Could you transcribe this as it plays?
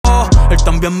él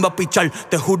también va a pichar.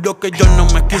 Te juro que yo no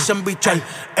me quise embichar.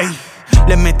 Ey,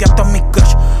 le metí hasta mi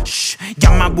crush. Shh,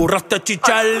 ya me aburraste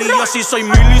chichar. Y yo sí soy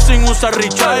Millie sin usar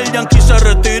Richard. Yankee se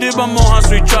retira y vamos a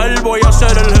switchar. Voy a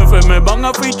ser el jefe, me van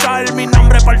a fichar. Mi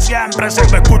nombre para siempre se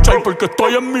va a escuchar porque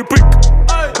estoy en mi pick.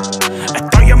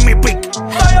 Estoy en mi pick.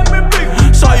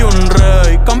 Soy un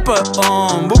rey,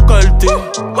 campeón, busca el team.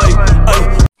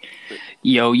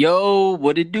 Yo,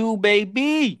 what it do,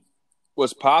 baby?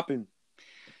 What's poppin'?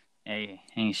 Hey,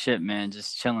 ain't shit, man.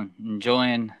 Just chilling,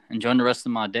 enjoying the rest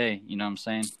of my day. You know what I'm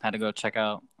saying? Had to go check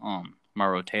out my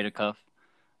rotator cuff.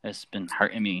 It's been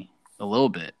hurting me a little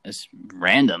bit. It's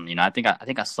random, you know. I think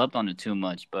I slept on it too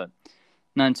much, but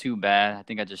nothing too bad. I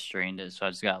think I just strained it, so I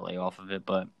just got to lay off of it.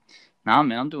 But nah,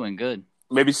 man, I'm doing good.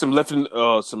 Maybe some lifting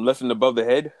above the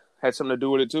head had something to do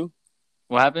with it too.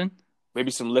 What happened? Maybe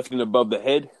some lifting above the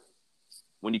head.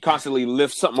 When you constantly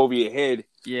lift something over your head,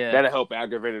 that'll help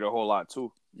aggravate it a whole lot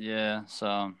too. Yeah,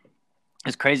 so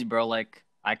it's crazy, bro. Like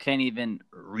I can't even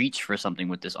reach for something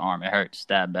with this arm. It hurts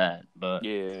that bad, but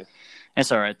yeah,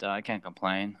 it's all right though. I can't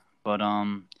complain. But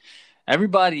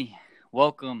everybody,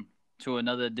 welcome to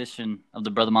another edition of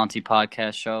the Brother Monty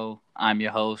Podcast Show. I'm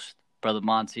your host, Brother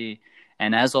Monty,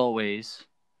 and as always,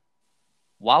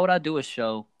 why would I do a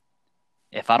show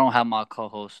if I don't have my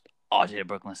co-host RJ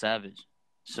Brooklyn Savage?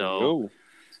 So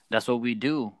that's what we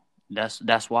do.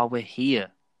 That's why we're here.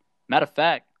 Matter of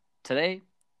fact, today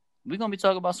we're gonna be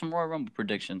talking about some Royal Rumble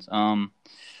predictions.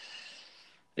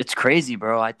 It's crazy,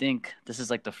 bro. I think this is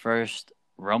like the first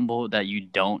Rumble that you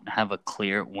don't have a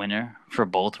clear winner for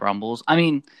both Rumbles. I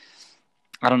mean,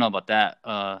 I don't know about that.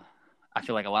 I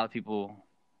feel like a lot of people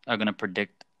are gonna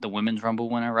predict the Women's Rumble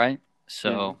winner, right?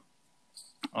 So,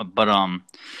 but you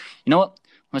know what?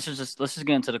 Let's just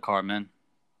get into the card, man.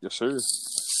 Yes, sir.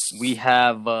 We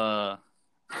have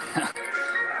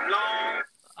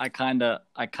I kinda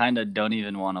don't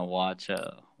even want to watch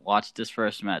this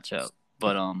first matchup,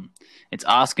 but it's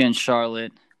Asuka and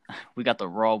Charlotte. We got the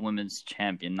Raw Women's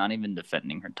Champion, not even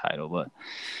defending her title, but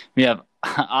we have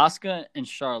Asuka and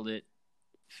Charlotte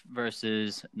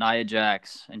versus Nia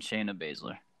Jax and Shayna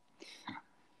Baszler.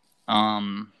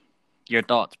 Your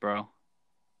thoughts, bro?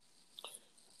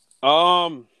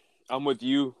 I'm with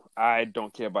you. I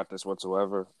don't care about this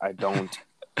whatsoever. I don't.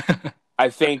 I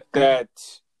think that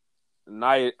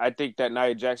Nia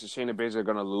Jax and Shayna Baszler are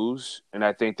gonna lose, and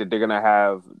I think that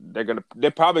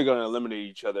they're probably gonna eliminate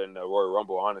each other in the Royal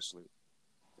Rumble, honestly,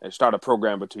 and start a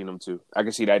program between them two. I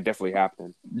can see that definitely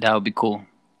happening. That would be cool.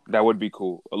 That would be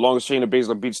cool. As long as Shayna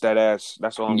Baszler beats that ass,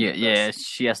 that's all. Yeah,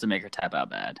 she has to make her tap out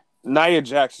bad. Nia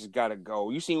Jax has got to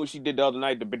go. You seen what she did the other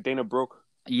night? The Dana Brooke.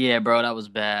 Yeah, bro, that was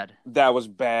bad. That was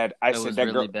bad. That was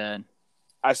really bad.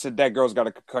 I said that girl's got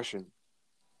a concussion,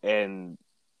 and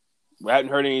we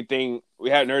hadn't heard anything. We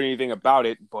hadn't heard anything about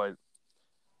it, but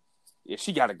yeah,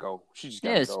 she got to go. She just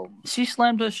got to go. She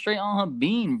slammed her straight on her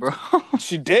bean, bro.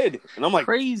 She did, and I'm like,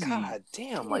 crazy. God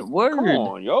damn, like, word. Come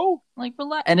on, yo. Like,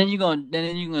 relax. And then you're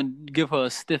gonna give her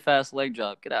a stiff ass leg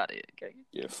drop. Get out of here. Okay?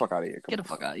 Yeah, fuck out of here. Get the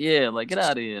fuck out. Yeah, like get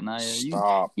out of here, Nia.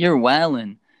 Stop. You're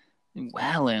wilding.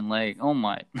 Like, oh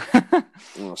my.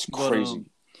 It's crazy.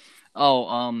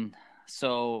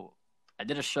 So I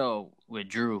did a show with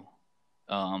Drew.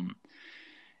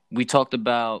 We talked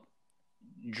about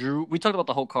Drew. We talked about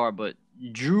the whole card, but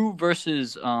Drew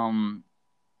versus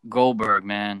Goldberg,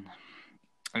 man.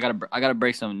 I gotta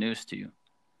break some news to you.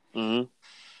 Mm-hmm.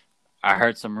 I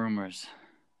heard some rumors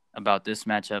about this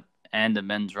matchup and the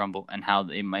Men's Rumble and how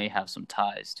they may have some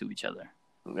ties to each other.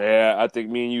 Yeah, I think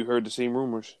me and you heard the same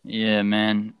rumors. Yeah,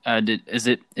 man. Is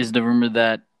the rumor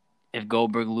that if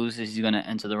Goldberg loses, he's gonna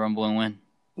enter the Rumble and win?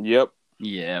 Yep.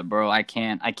 Yeah, bro. I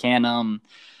can't fathom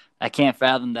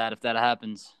that if that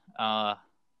happens. I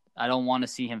don't want to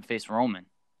see him face Roman.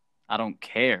 I don't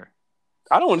care.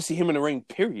 I don't want to see him in the ring,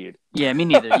 period. Yeah, me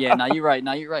neither. Yeah, now you're right.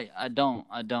 I don't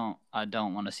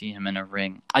want to see him in a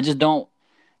ring. I just don't.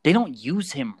 They don't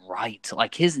use him right.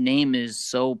 Like his name is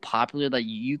so popular that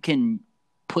you can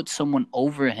put someone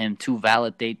over him to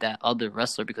validate that other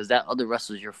wrestler because that other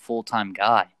wrestler is your full-time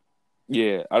guy.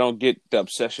 Yeah, I don't get the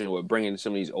obsession with bringing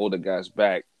some of these older guys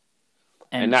back.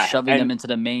 And shoving them into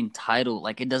the main title.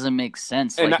 Like, it doesn't make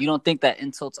sense. Like, you don't think that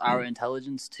insults our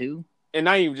intelligence, too? And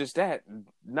not even just that.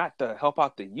 Not to help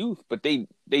out the youth, but they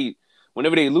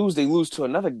whenever they lose to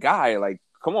another guy. Like,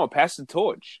 come on, pass the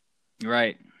torch.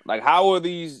 Right. Like, how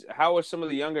are some of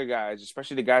the younger guys,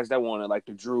 especially the guys that want it, like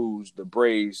the Drews, the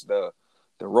Brays, the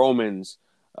Romans,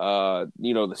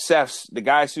 the Seths, the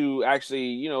guys who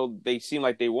actually, they seem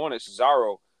like they want it,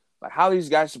 Cesaro. Like, how are these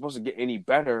guys supposed to get any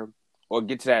better or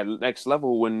get to that next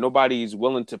level when nobody's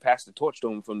willing to pass the torch to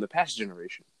them from the past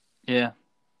generation? Yeah.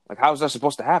 Like, how is that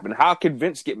supposed to happen? How can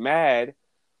Vince get mad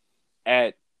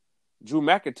at Drew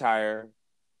McIntyre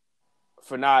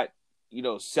for not,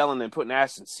 selling and putting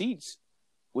ass in seats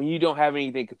when you don't have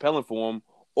anything compelling for him,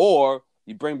 or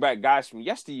you bring back guys from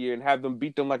yesteryear and have them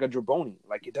beat them like a jabroni?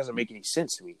 Like, it doesn't make any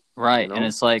sense to me. Right, and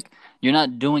it's like you're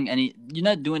not doing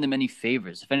them any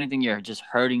favors. If anything, you're just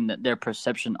hurting their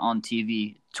perception on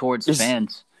TV towards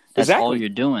fans. That's all you're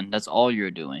doing. That's all you're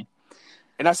doing.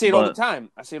 And I say it all the time.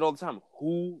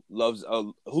 Who loves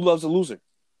a loser?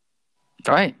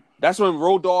 Right. That's when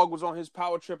Road Dogg was on his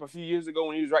power trip a few years ago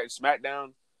when he was writing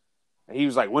SmackDown. And he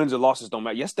was like, wins or losses don't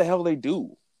matter. Yes, the hell they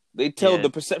do. They tell the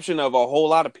perception of a whole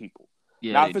lot of people.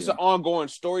 Yeah, now, if it's an ongoing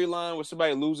storyline where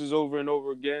somebody loses over and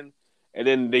over again, and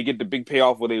then they get the big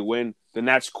payoff where they win, then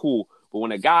that's cool. But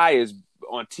when a guy is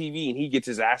on TV and he gets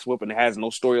his ass whipped and has no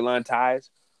storyline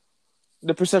ties,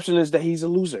 the perception is that he's a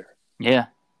loser. Yeah.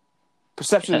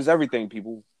 Perception is everything,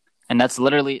 people. And I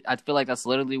feel like that's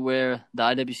literally where the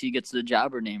IWC gets the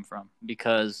jobber name from,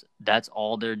 because that's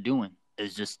all they're doing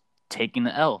is just taking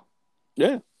the L.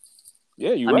 Yeah.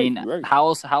 Yeah, you're right. How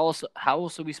else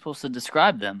are we supposed to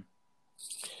describe them?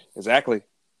 Exactly.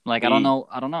 Like, I don't know.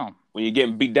 When you're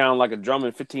getting beat down like a drum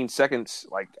in 15 seconds,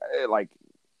 like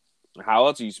how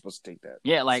else are you supposed to take that?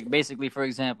 Yeah, like basically, for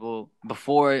example,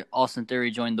 before Austin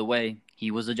Theory joined the Way,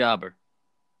 he was a jobber.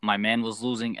 My man was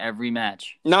losing every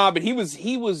match. Nah, but he was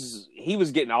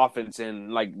getting offense,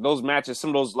 and like those matches,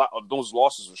 some of those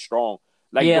losses were strong.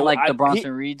 Like, the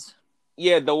Bronson Reeds.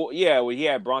 Yeah, well, he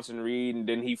had Bronson Reed, and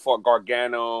then he fought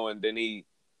Gargano, and then he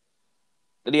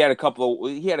had a couple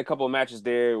of matches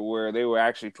there where they were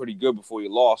actually pretty good before he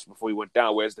went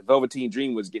down. Whereas the Velveteen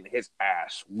Dream was getting his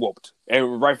ass whooped,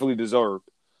 and rightfully deserved.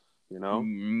 Yeah.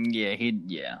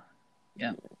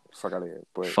 Fuck out of here.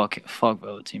 But fuck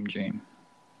Velveteen Dream.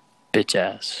 Bitch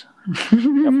ass.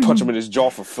 I punch him in his jaw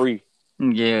for free.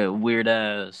 Yeah, weird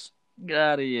ass. Get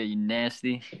out of here, you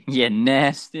nasty. Yeah,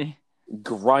 nasty.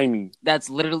 Grimy. That's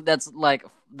literally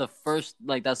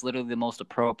the most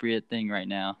appropriate thing right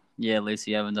now. Yeah,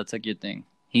 Lacey Evans, that's like your thing.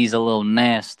 He's a little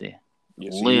nasty.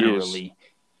 Yes, literally.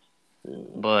 He is.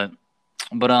 Yeah.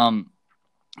 But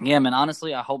yeah, man,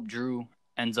 honestly, I hope Drew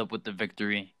ends up with the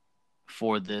victory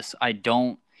for this.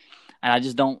 I'm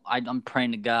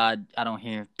praying to God I don't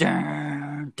hear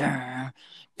in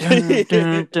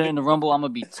the Rumble. I'm gonna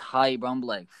be tight, bro. I'm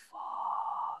like,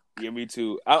 fuck. Yeah, me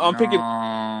too. I'm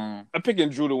picking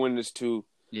Drew to win this too.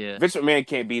 Yeah. Vince McMahon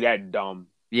can't be that dumb.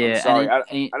 Yeah. I'm sorry.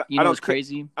 You know what's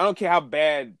crazy? I don't care how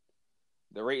bad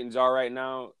the ratings are right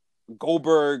now.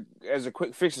 Goldberg as a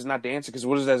quick fix is not the answer, because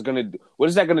what is that gonna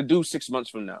do 6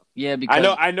 months from now? Yeah,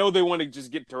 because I know they want to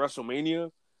just get to WrestleMania,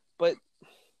 but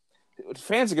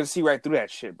fans are gonna see right through that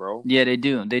shit, bro. Yeah, they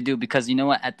do, because you know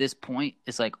what? At this point,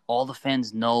 it's like all the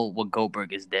fans know what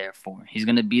Goldberg is there for. He's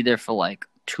gonna be there for like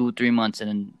 2-3 months and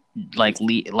then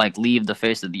leave the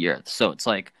face of the earth. So it's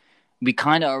like we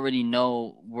kind of already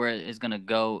know where it's gonna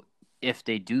go if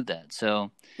they do that. So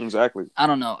exactly. I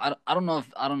don't know. I don't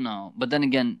know. But then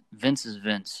again, Vince is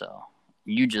Vince, so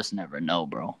you just never know,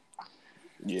 bro.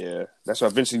 Yeah, that's why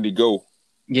Vince need to go.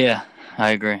 Yeah, I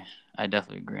agree. I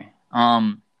definitely agree.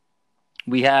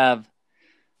 We have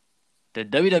the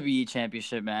WWE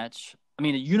Championship match. I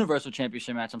mean, the Universal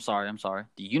Championship match. I'm sorry.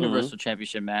 The Universal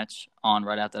Championship match on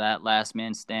right after that. Last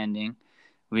man standing.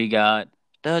 We got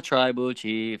the Tribal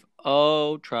Chief.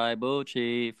 Oh, Tribal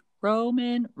Chief.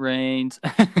 Roman Reigns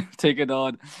taking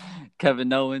on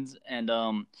Kevin Owens. And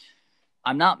I'm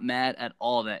not mad at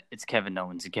all that it's Kevin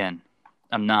Owens again.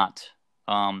 I'm not.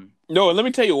 No, let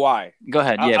me tell you why. Go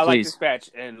ahead. Yeah, I please. like this match,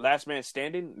 and Last Man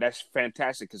Standing, that's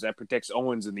fantastic because that protects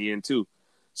Owens in the end too.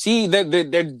 See,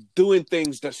 they're doing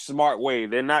things the smart way.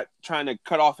 They're not trying to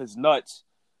cut off his nuts,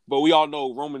 but we all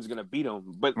know Roman's gonna beat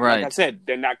him. But like I said,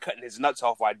 they're not cutting his nuts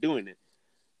off while doing it.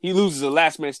 He loses a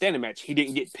Last Man Standing match. He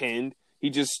didn't get pinned. He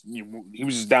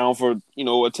was just down for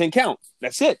a 10 count.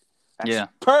 That's it. That's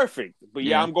perfect. But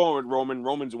I'm going with Roman.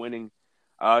 Roman's winning.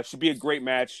 Should be a great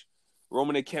match.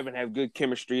 Roman and Kevin have good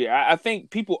chemistry. I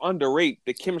think people underrate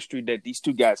the chemistry that these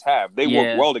two guys have. They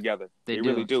work well together. They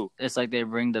really do. It's like they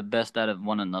bring the best out of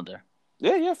one another.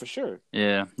 Yeah, for sure.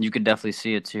 Yeah, you could definitely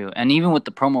see it too. And even with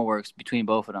the promo works between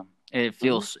both of them, it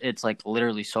feels it's like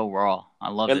literally so raw. I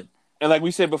love it. And like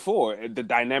we said before, the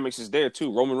dynamics is there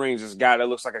too. Roman Reigns is a guy that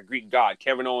looks like a Greek god.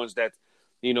 Kevin Owens, that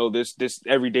this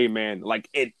everyday man. Like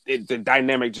the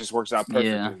dynamic just works out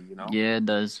perfectly. Yeah, it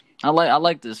does. I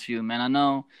like this feud, man. I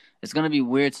know it's gonna be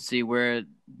weird to see where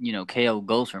KO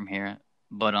goes from here,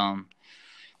 but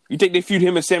you think they feud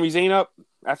him and Sami Zayn up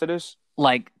after this?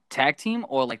 Like tag team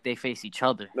or like they face each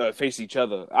other? No, face each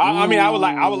other. I mean, I would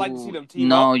like to see them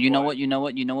team up. No, you know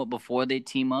what? Before they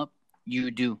team up,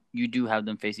 you do have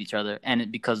them face each other,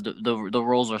 and because the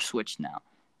roles are switched now.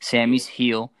 Sammy's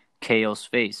heel, KO's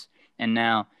face, and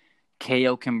now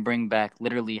KO can bring back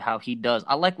literally how he does.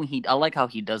 I like how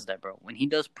he does that, bro. When he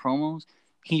does promos,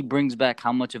 he brings back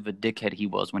how much of a dickhead he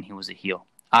was when he was a heel.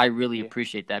 I really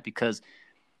appreciate that because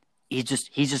he's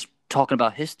just talking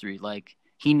about history. Like,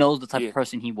 he knows the type of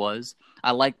person he was.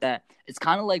 I like that. It's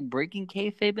kind of like breaking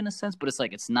kayfabe in a sense, but it's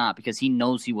like it's not because he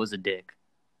knows he was a dick.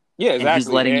 Yeah,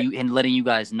 exactly. And he's letting you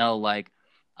guys know, like,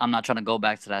 I'm not trying to go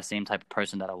back to that same type of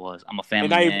person that I was. I'm a family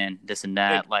man, this and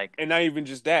that. And not even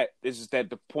just that. It's just that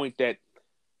the point that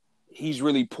he's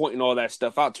really pointing all that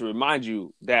stuff out to remind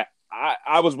you that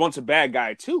I was once a bad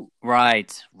guy too.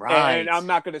 Right. And I'm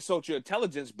not going to insult your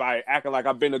intelligence by acting like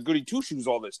I've been a goody two shoes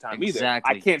all this time either.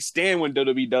 I can't stand when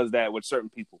WWE does that with certain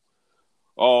people.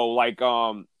 Oh, like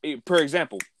for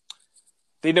example,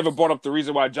 they never brought up the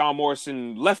reason why John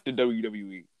Morrison left the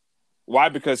WWE. Why?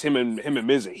 Because him and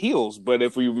Miz are heels. But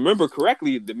if we remember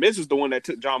correctly, the Miz is the one that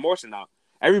took John Morrison out.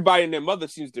 Everybody and their mother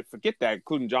seems to forget that,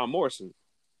 including John Morrison.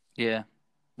 Yeah.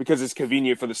 Because it's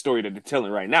convenient for the story that they're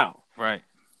telling right now. Right.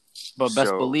 But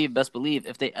best believe,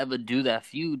 if they ever do that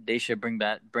feud, they should bring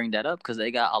that up because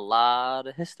they got a lot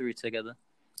of history together.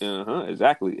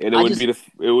 Exactly. And it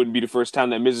wouldn't be the first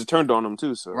time that Miz has turned on him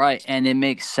too. So right, and it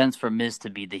makes sense for Miz to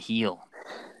be the heel.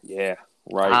 Yeah.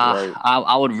 Right.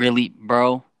 I would really,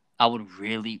 bro. I would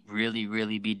really, really,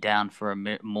 really be down for a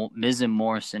Miz and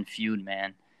Morrison feud,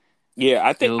 man. Yeah,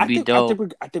 I think it would be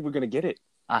dope. I think we're gonna get it.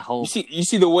 I hope. You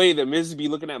see the way that Miz be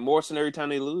looking at Morrison every time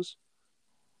they lose.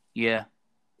 Yeah,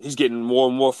 he's getting more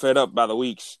and more fed up by the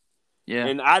weeks. Yeah,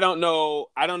 and I don't know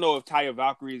if Taya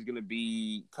Valkyrie is gonna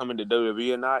be coming to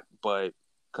WWE or not, but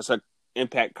because her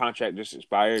Impact contract just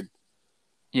expired.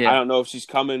 Yeah, I don't know if she's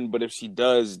coming, but if she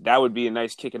does, that would be a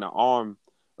nice kick in the arm.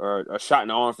 Or a shot in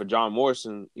the arm for John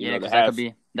Morrison. Because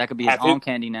that could be his arm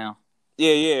candy now.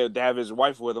 Yeah, to have his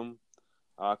wife with him,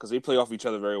 because they play off each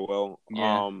other very well.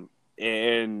 Yeah.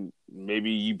 And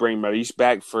maybe you bring Maurice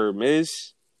back for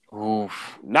Miz.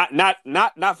 Oof. Not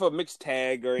for mixed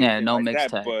tag or anything. Yeah, no like mixed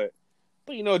tag. But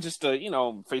just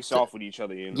to face off with each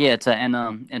other. Yeah,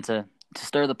 to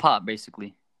stir the pot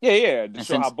basically. Yeah, to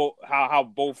show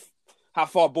how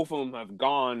far both of them have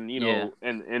gone.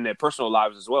 In their personal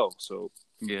lives as well. So.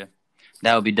 Yeah,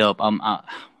 that would be dope.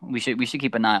 We should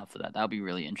keep an eye out for that. That would be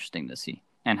really interesting to see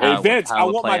and how it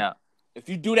would play out. If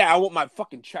you do that, I want my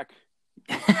fucking check.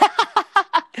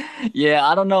 Yeah,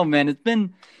 I don't know, man.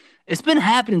 It's been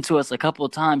happening to us a couple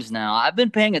of times now. I've been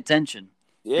paying attention.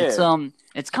 Yeah,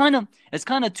 it's kind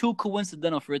of too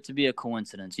coincidental for it to be a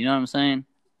coincidence. You know what I'm saying?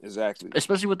 Exactly.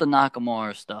 Especially with the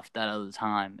Nakamura stuff that other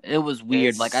time. It was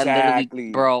weird.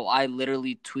 Exactly. I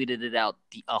literally tweeted it out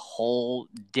a whole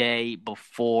day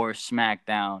before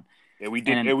SmackDown. And we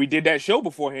did that show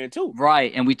beforehand too.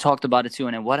 Right, and we talked about it too.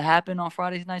 And then what happened on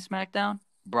Friday Night SmackDown?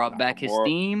 Brought back his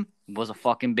theme, was a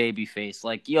fucking babyface.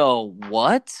 Like, yo,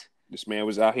 what? This man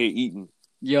was out here eating.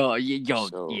 Yeah,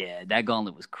 that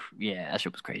gauntlet was that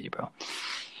shit was crazy, bro.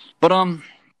 But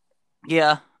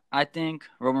yeah. I think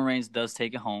Roman Reigns does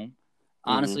take it home.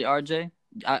 Honestly, RJ,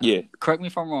 correct me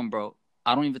if I'm wrong, bro.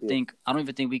 I don't even think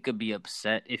we could be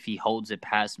upset if he holds it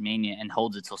past Mania and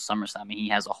holds it till SummerSlam. I mean, he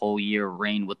has a whole year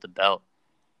reign with the belt.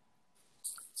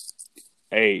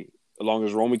 Hey, as long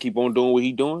as Roman keep on doing what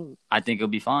he doing, I think it'll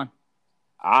be fine.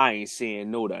 I ain't saying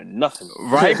no to nothing.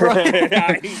 Right, bro?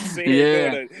 I ain't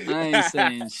saying I ain't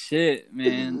saying shit,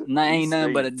 man. Ain't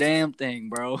nothing but a damn thing,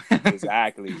 bro.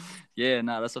 Exactly. Yeah,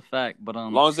 that's a fact. But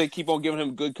as long as they keep on giving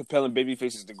him good, compelling baby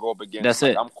faces to go up against, that's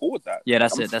it. I'm cool with that. Yeah,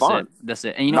 that's it.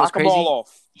 And you know what's crazy? Knock them all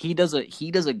off. He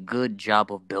does a good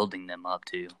job of building them up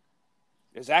too.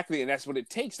 Exactly, and that's what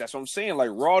it takes. That's what I'm saying. Like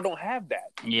Raw don't have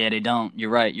that. Yeah, they don't. You're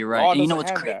right. Raw and you know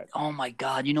what's crazy? Oh my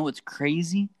God! You know what's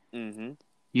crazy? Mm-hmm.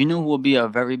 You know who will be a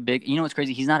very big... You know what's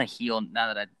crazy? He's not a heel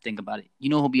now that I think about it. You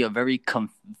know who will be a very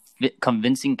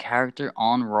convincing character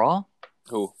on Raw?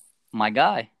 Who? My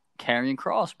guy, Karrion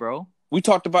Kross, bro. We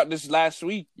talked about this last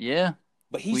week. Yeah.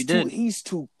 But he's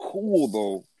too cool,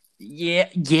 though.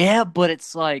 Yeah, but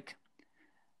it's like...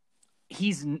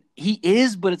 He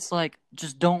is, but it's like,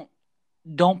 just don't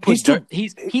put dirt...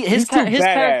 His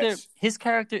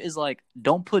character is like,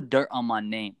 don't put dirt on my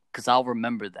name, because I'll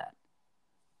remember that.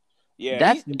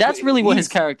 Yeah, that's really what his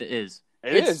character is.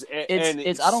 It's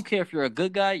I don't care if you're a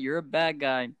good guy, you're a bad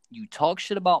guy. You talk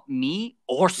shit about me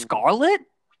or Scarlett,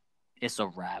 it's a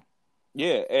wrap.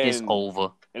 Yeah, it's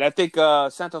over. And I think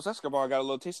Santos Escobar got a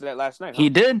little taste of that last night. Huh?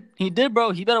 He did,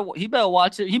 bro. He better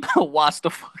watch it. He better watch the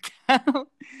fuck out.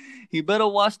 He better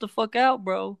watch the fuck out,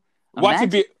 bro. Watch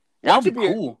it be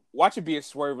cool. Watch it be a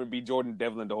swerve and be Jordan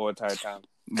Devlin the whole entire time.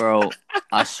 Bro,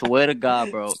 I swear to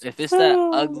God, bro. If it's that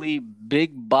ugly,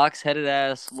 big, box-headed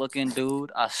ass looking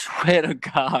dude, I swear to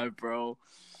God, bro.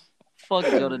 Fuck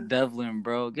Jordan Devlin,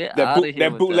 bro. Get out of here.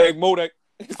 That bootleg Modek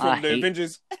from the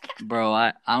Avengers. Bro,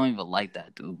 I don't even like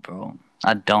that dude, bro.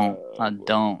 I don't.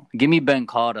 Give me Ben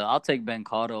Carter. I'll take Ben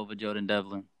Carter over Jordan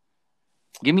Devlin.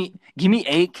 Give me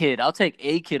A-Kid. I'll take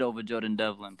A-Kid over Jordan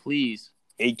Devlin, please.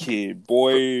 A-Kid,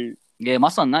 boy. Yeah, my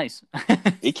son nice.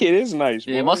 A-Kid is nice,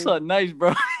 bro. Yeah, my son nice,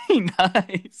 bro. He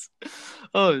nice.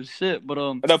 Oh shit, but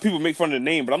I know people make fun of the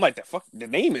name, but I'm like, the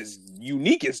name is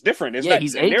unique. It's different. It's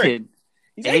he's A-Kid.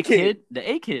 He's A-Kid.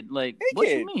 The A-Kid. Like, A-Kid. What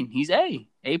you mean? He's A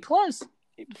plus.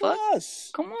 A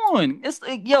plus. Come on. It's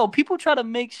like, people try to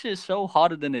make shit so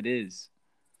harder than it is.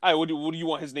 All right, what do you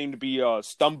want his name to be?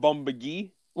 Stumbum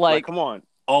McGee? Like, come on.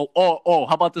 Oh,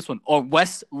 how about this one? Or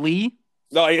Wes Lee?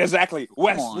 No, exactly.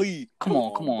 Wes Lee. Come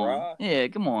on. Bro. Yeah,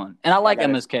 come on. And I like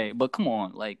MSK, but come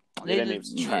on. Like, that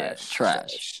name's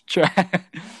trash.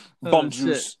 Bum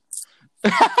juice.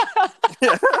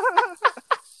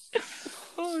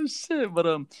 Oh shit! But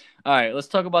all right, let's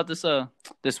talk about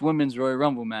this women's Royal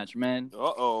Rumble match, man.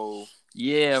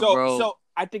 Yeah, bro. So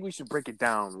I think we should break it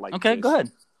down. Like, okay, this. Go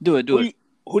ahead, do it.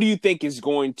 Who do you think is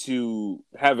going to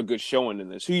have a good showing in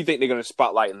this? Who do you think they're going to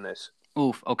spotlight in this?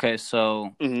 Oof. Okay,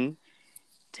 so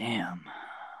damn.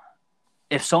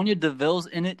 If Sonya Deville's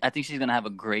in it, I think she's gonna have a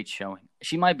great showing.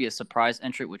 She might be a surprise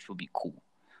entrant, which would be cool.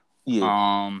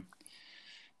 Yeah.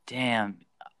 Damn.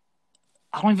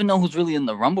 I don't even know who's really in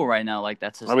the Rumble right now. Like,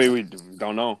 that's. We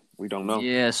don't know. We don't know.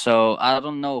 Yeah, so I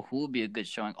don't know who would be a good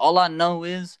showing. All I know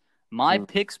is my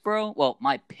picks, bro. Well,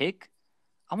 my pick,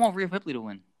 I want Rhea Ripley to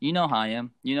win. You know how I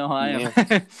am. Yeah.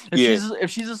 If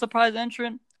she's a surprise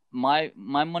entrant, my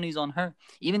money's on her.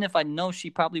 Even if I know she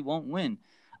probably won't win,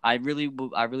 I really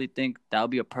think that would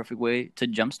be a perfect way to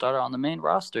jumpstart her on the main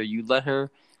roster. You let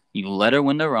her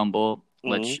win the Rumble.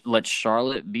 Let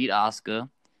Charlotte beat Asuka.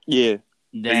 Yeah.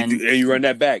 Then you run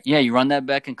that back. Yeah, you run that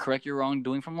back and correct your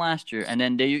wrongdoing from last year. And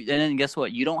then guess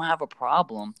what? You don't have a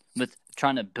problem with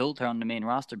trying to build her on the main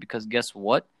roster because guess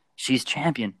what? She's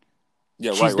champion.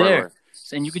 Yeah, she's there. Right.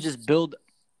 And you could just build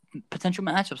potential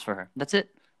matchups for her. That's it.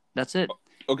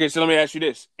 Okay, so let me ask you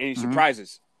this. Any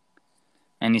surprises?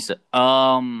 And he said,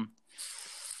 like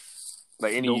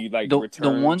any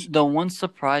returns? The one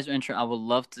surprise entrant I would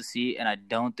love to see, and I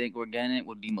don't think we're getting it,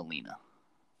 would be Melina.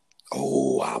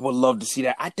 Oh, I would love to see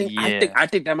that. I think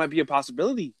that might be a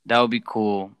possibility. That would be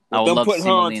cool. I would love to see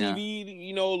Melina. On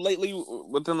TV, lately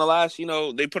within the last,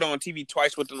 they put her on TV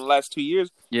twice within the last 2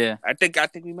 years. Yeah, I think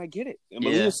we might get it. And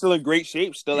Melina's still in great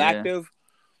shape, still active.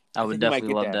 I would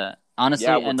definitely love that. Honestly,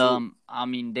 I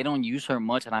mean, they don't use her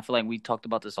much, and I feel like we talked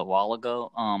about this a while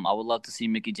ago. I would love to see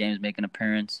Mickie James make an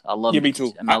appearance. I love me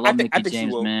too. I love Mickie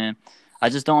James, man. I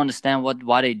just don't understand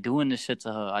why they doing this shit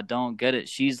to her. I don't get it.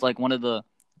 She's like one of the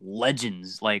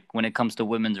legends, like when it comes to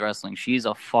women's wrestling. She's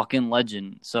a fucking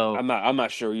legend. So I'm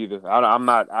not sure either. I don't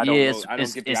know. I don't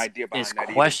get the idea behind that.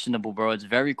 It's questionable, bro. It's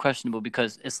very questionable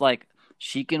because it's like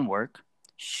she can work.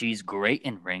 She's great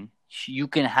in ring. You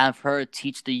can have her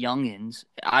teach the youngins.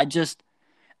 I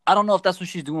I don't know if that's what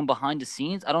she's doing behind the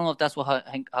scenes. I don't know if that's what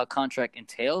her contract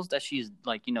entails, that she's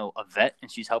like, a vet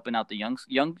and she's helping out the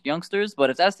youngsters. But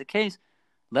if that's the case,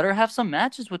 let her have some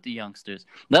matches with the youngsters.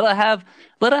 Let her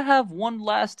have one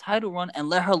last title run and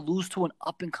let her lose to an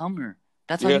up and comer.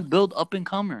 That's how you build up and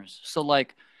comers. So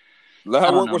like, let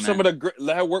her work with some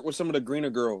of the greener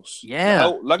girls. Yeah,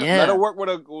 let her work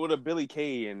with a Billie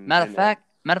Kay and matter of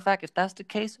fact, if that's the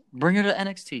case, bring her to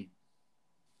NXT.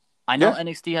 I know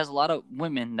NXT has a lot of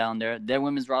women down there. Their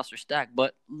women's roster stacked,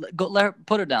 but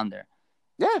put her down there.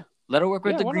 Yeah, let her work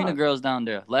with the greener girls down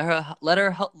there. Let her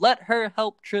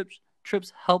help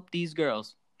Trips help these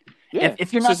girls. Yeah,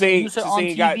 if you're not saying on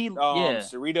TV,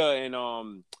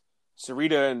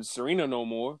 Sarita and Serena no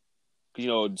more.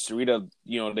 Sarita,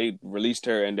 they released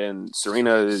her, and then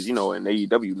Serena is, in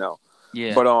AEW now.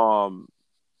 Yeah, but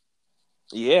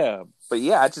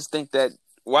I just think that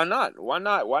why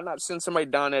not send somebody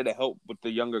down there to help with the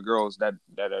younger girls that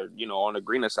are on the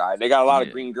greener side. They got a lot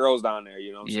of green girls down there.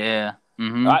 Yeah.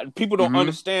 Mm-hmm. People don't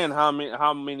understand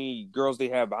how many girls they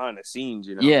have behind the scenes.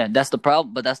 Yeah, that's the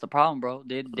problem. But that's the problem, bro.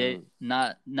 They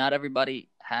not everybody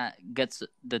gets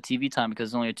the TV time because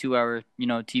it's only a 2-hour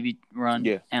TV run.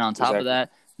 Yeah, and on top of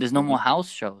that, there's no more house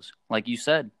shows, like you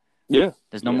said. Yeah,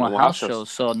 there's no more house shows,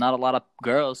 so not a lot of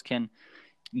girls can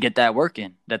get that work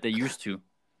in that they used to.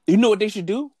 You know what they should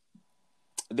do?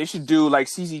 They should do like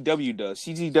CZW does.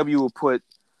 CZW will put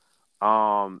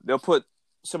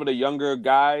some of the younger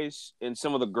guys and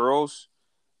some of the girls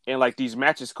in like these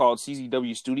matches called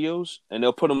CZW Studios, and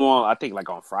they'll put them on, I think, like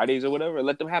on Fridays or whatever, and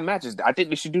let them have matches. I think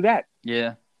they should do that.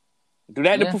 Yeah. Do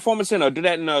that in the Performance Center. Do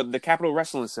that in the Capitol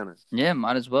Wrestling Center. Yeah,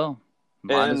 might as well.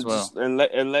 And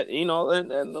let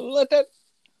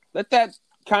that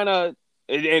kind of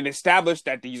and establish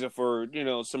that these are for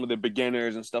some of the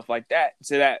beginners and stuff like that,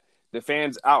 so that the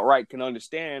fans outright can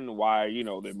understand why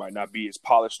they might not be as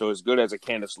polished or as good as a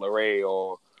Candice LeRae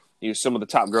or some of the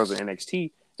top girls in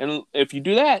NXT. And if you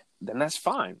do that, then that's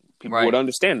fine. People would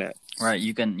understand that. Right.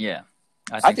 You can. Yeah.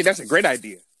 I think that's a great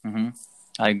idea. Mm-hmm.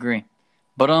 I agree.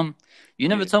 But you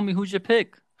never told me who's your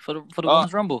pick for the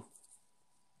Women's Rumble.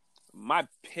 My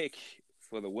pick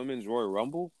for the Women's Royal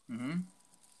Rumble. Mm-hmm.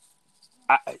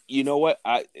 You know what?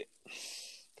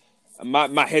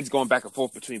 My head's going back and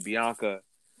forth between Bianca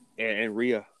and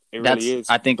Rhea. Really is.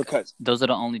 I think because those are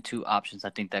the only two options. I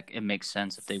think that it makes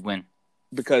sense if they win.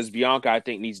 Because Bianca, I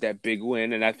think, needs that big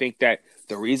win, and I think that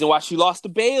the reason why she lost to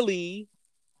Bayley,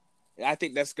 I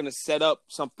think that's going to set up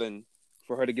something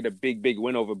for her to get a big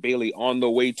win over Bayley on the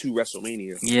way to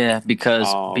WrestleMania. Yeah,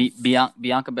 because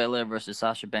Bianca Belair versus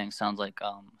Sasha Banks sounds like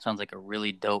a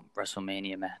really dope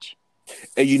WrestleMania match.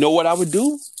 And you know what I would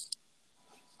do?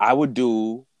 I would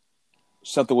do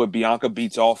something where Bianca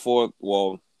beats all four.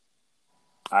 Well,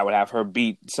 I would have her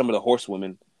beat some of the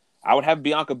horsewomen. I would have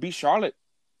Bianca beat Charlotte.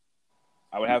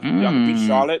 I would have Bianca beat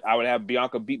Charlotte. I would have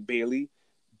Bianca beat Bayley.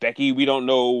 Becky, we don't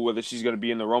know whether she's going to be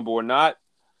in the Rumble or not.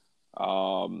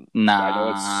 I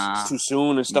know it's too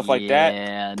soon and stuff like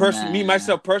that. Me,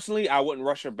 myself, personally, I wouldn't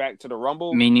rush her back to the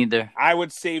Rumble. Me neither. I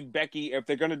would save Becky if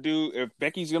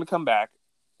Becky's going to come back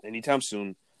anytime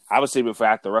soon. I would save it for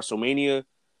after WrestleMania.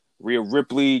 Rhea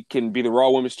Ripley can be the Raw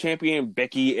Women's Champion.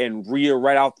 Becky and Rhea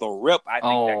right out the rip. I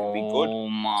think that could be good. Oh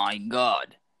my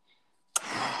God.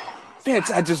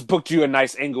 Vince, I just booked you a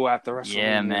nice angle after WrestleMania.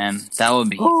 Yeah, man. That would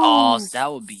be awesome.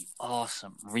 That would be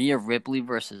awesome. Rhea Ripley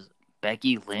versus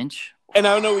Becky Lynch. And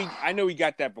I know we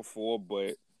got that before,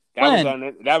 but that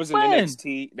was in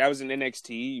NXT. That was in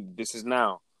NXT. This is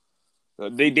now.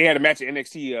 They had a match at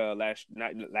NXT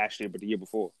not last year, but the year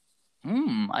before.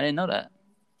 I didn't know that.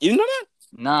 You didn't know that?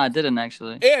 Nah, I didn't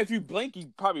actually. Yeah, if you blink,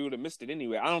 you probably would have missed it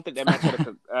anyway. I don't think that match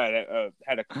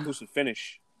had a conclusive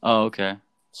finish. Oh, okay.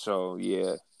 So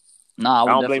yeah. Nah,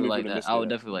 I would definitely like that. I would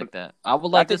definitely like that. I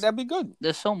would like this. That'd be good.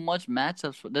 There's so much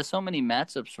matchups. There's so many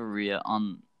matchups for Rhea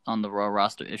on the Raw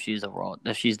roster if she's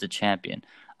the champion.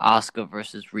 Asuka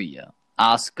versus Rhea.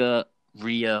 Asuka,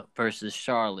 Rhea versus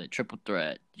Charlotte. Triple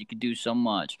threat. You could do so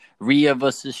much. Rhea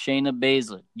versus Shayna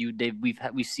Baszler.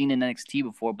 We've seen in NXT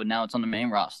before, but now it's on the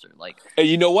main roster. And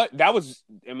you know what? That was,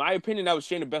 in my opinion,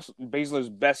 Shayna Baszler's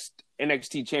best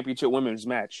NXT Championship Women's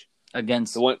match.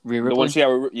 Against Rhea Ripley? The one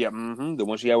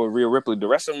she had with Rhea Ripley. The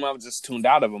rest of them I was just tuned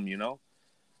out of them,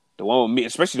 The one with me,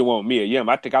 especially the one with Mia Yim.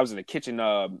 I think I was in the kitchen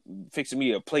fixing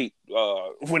me a plate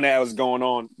when that was going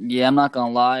on. Yeah, I'm not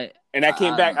gonna lie. And I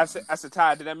came back. I said,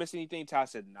 Ty, did I miss anything? Ty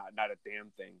said, nah, not a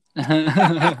damn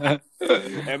thing.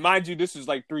 And mind you, this was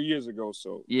like 3 years ago.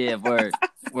 So yeah,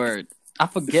 word. I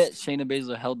forget Shayna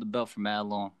Baszler held the belt for mad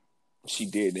long. She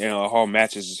did. Her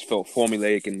matches just felt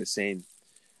formulaic and the same.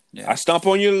 Yeah. I stomp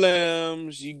on your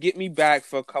limbs. You get me back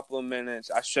for a couple of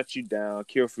minutes. I shut you down.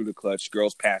 Kill through the clutch.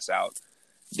 Girls pass out.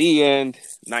 The end.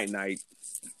 Night.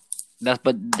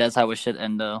 That's how it should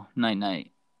end though.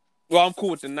 Night. Well, I'm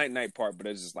cool with the night part, but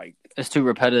it's just like it's too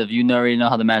repetitive. You already know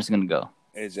how the match is gonna go.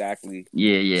 Exactly.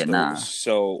 Yeah.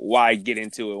 So why get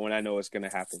into it when I know it's gonna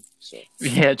happen? So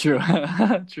yeah, true.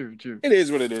 True. It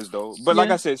is what it is, though. But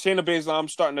like I said, Shayna Baszler, I'm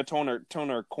starting to tone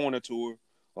her corner to her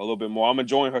a little bit more. I'm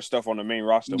enjoying her stuff on the main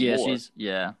roster more.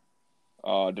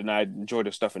 Than I enjoyed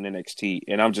her stuff in NXT,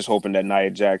 and I'm just hoping that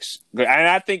Nia Jax. And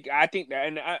I think that.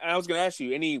 And I was gonna ask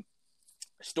you, any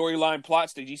storyline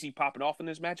plots that you see popping off in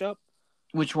this matchup?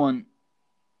 Which one?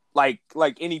 Like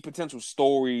any potential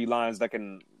storylines that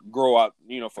can grow out,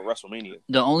 for WrestleMania.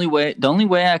 The only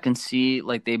way I can see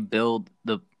they build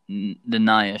the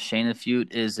Nia Shayna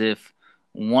feud is if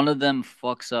one of them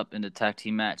fucks up in the tag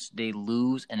team match, they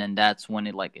lose, and then that's when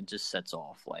it just sets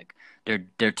off.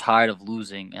 They're tired of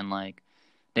losing, and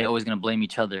they're always gonna blame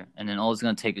each other, and then all it's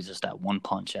gonna take is just that one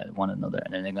punch at one another,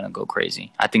 and then they're gonna go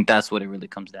crazy. I think that's what it really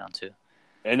comes down to.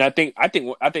 And I think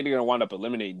they're gonna wind up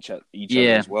eliminating each other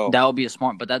as well. That would be a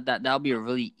smart, but that would be a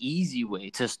really easy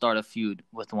way to start a feud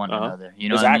with one another. You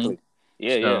know exactly. What I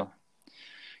mean? Yeah.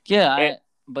 Yeah.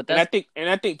 I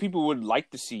think people would like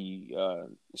to see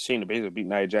Shayna Baszler beat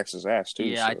Nia Jax's ass too.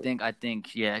 Yeah, so. I think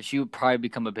she would probably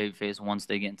become a babyface once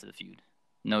they get into the feud.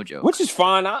 No joke. Which is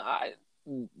fine. I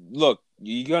look,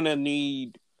 you're gonna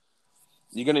need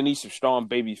some strong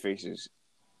baby faces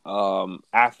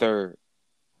After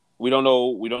we don't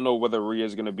know whether Rhea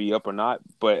is going to be up or not,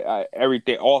 but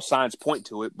all signs point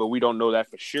to it, but we don't know that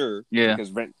for sure. Yeah,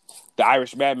 because the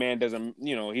Irish Madman doesn't,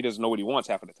 he doesn't know what he wants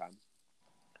half of the time.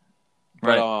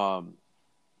 But right.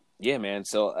 yeah, man.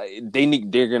 So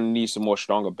they're gonna need some more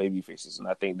stronger baby faces, and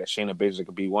I think that Shayna Baszler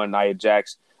could be one. Nia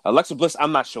Jax, Alexa Bliss.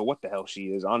 I'm not sure what the hell she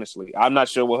is. Honestly, I'm not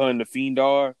sure what her and the Fiend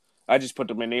are. I just put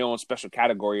them in their own special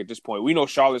category at this point. We know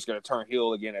Charlotte's gonna turn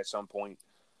heel again at some point.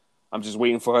 I'm just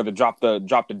waiting for her to drop the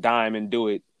dime and do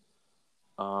it.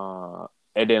 And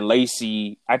then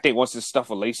Lacey, I think once this stuff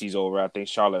with Lacey's over, I think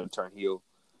Charlotte will turn heel.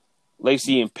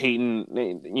 Lacey and Peyton,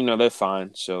 they're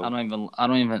fine. So I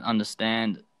don't even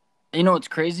understand. You know what's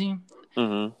crazy?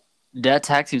 Mm-hmm. That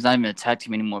tag team's not even a tag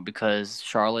team anymore because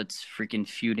Charlotte's freaking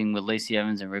feuding with Lacey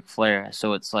Evans and Ric Flair.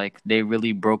 So it's like they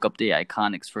really broke up the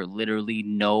Iconics for literally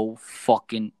no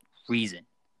fucking reason.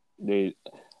 They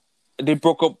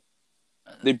broke up.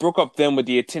 They broke up them with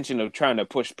the intention of trying to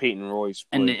push Peyton Royce,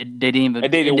 and they didn't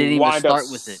even start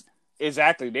with it.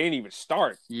 Exactly, they didn't even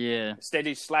start. Yeah. Instead,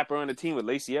 they slap her on the team with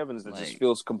Lacey Evans. That just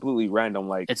feels completely random.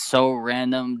 Like it's so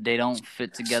random. They don't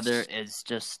fit together. It's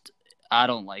just I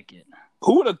don't like it.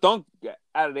 Who would have thunk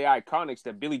out of the Iconics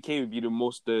that Billie Kay would be the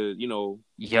most,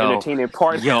 entertaining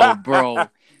part? Yo, bro,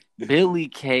 Billie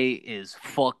Kay is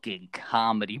fucking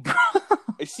comedy, bro.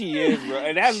 She is, bro,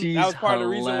 and that was part of the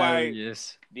reason why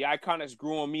the Iconics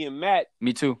grew on me and Matt.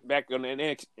 Me too. Back in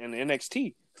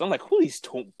NXT. So I'm like, who are these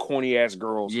corny ass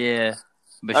girls? Yeah,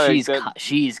 but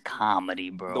she's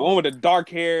comedy, bro. The one with the dark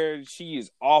hair, she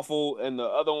is awful, and the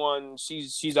other one,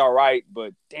 she's all right,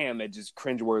 but damn, that just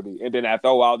cringeworthy. And then after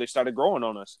a while, they started growing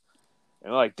on us,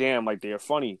 and I'm like, damn, like they're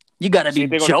funny. You gotta be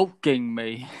joking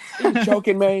me.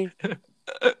 Joking me.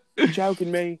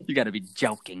 Joking me. You gotta be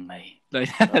joking me.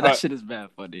 Like, that shit is bad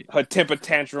funny. Her temper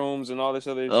tantrums and all this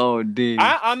other shit. Oh, dude.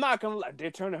 I'm not gonna lie.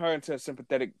 They're turning her into a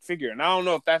sympathetic figure. And I don't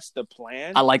know if that's the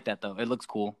plan. I like that, though. It looks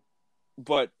cool.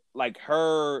 But, like,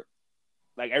 her...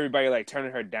 Like, everybody, like,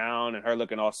 turning her down and her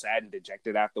looking all sad and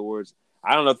dejected afterwards.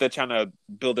 I don't know if they're trying to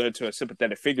build her into a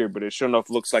sympathetic figure, but it sure enough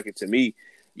looks like it to me.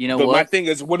 You know but what? My thing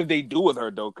is, what did they do with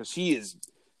her, though? Because she's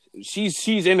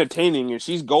entertaining and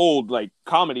she's gold, like,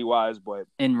 comedy-wise, but...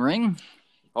 In ring?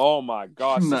 Oh my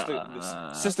god,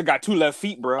 sister got 2 left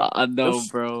feet, bro. I know,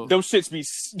 bro. Them shits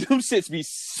be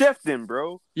shifting,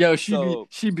 bro. Yo,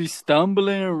 she be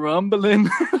stumbling and rumbling.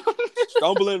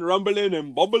 Stumbling, rumbling,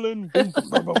 and bubbling. Boom, boom,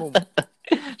 boom, boom.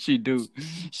 She do.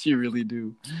 She really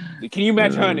do. Can you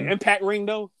imagine her in the Impact ring,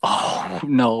 though? Oh,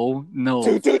 no.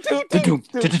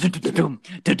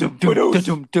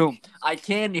 I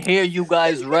can't hear you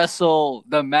guys wrestle.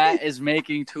 The mat is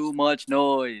making too much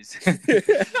noise.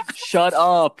 Shut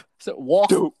up. So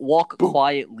walk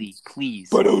quietly,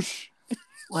 please.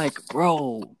 Like,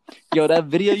 bro. Yo, that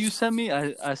video you sent me,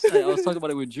 I was talking about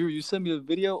it with Drew. You sent me a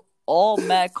video. All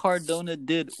Matt Cardona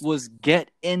did was get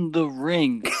in the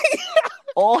ring.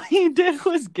 All he did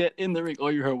was get in the ring.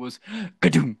 All you heard was,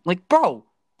 ka-doom. Like, bro,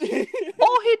 all he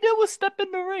did was step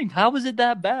in the ring. How is it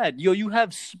that bad? Yo, you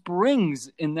have springs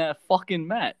in that fucking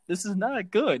mat. This is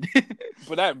not good.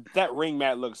 But that ring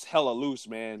mat looks hella loose,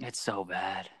 man. It's so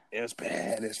bad. It's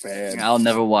bad. I'll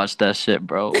never watch that shit,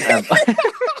 bro.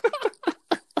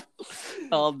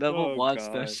 I'll never watch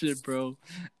that shit, bro.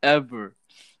 Ever.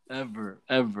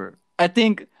 I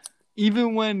think...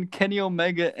 Even when Kenny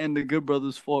Omega and the Good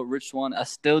Brothers fought Rich Swann, I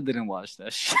still didn't watch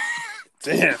that shit.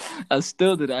 Damn. I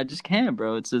still did. I just can't,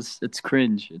 bro. It's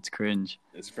cringe. It's cringe.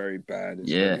 It's very bad.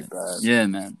 Very bad. Yeah,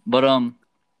 man. But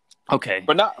okay.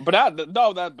 But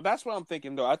that's what I'm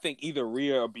thinking though. I think either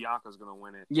Rhea or Bianca's gonna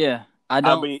win it. Yeah, I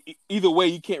mean, either way,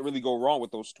 you can't really go wrong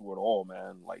with those two at all,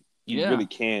 man. Like you really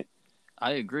can't.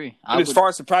 I agree. As far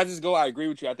as surprises go, I agree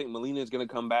with you. I think Melina is gonna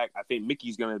come back. I think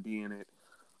Mickey's gonna be in it.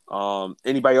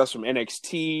 Anybody else from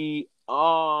NXT? I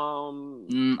don't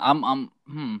know.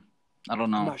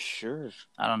 I'm not sure.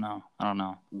 I don't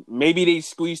know. Maybe they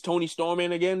squeeze Toni Storm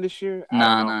in again this year.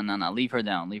 No. Leave her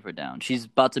down. She's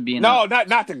about to be in. No,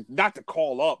 not to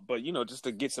call up, but just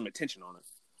to get some attention on it.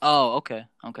 Oh, okay.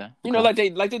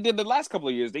 Like they did the last couple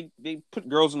of years. They put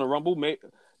girls in the Rumble.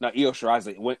 Now Io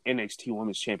Shirai NXT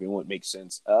Women's Champion wouldn't make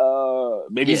sense.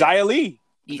 Maybe Xia Li.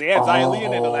 They had Xia Li in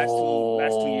there the last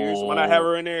 2 years. Why not have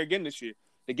her in there again this year?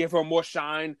 They give her more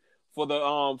shine for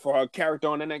her character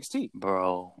on NXT.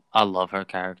 Bro, I love her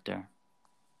character.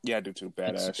 Yeah, I do too.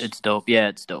 Badass. It's dope. Yeah,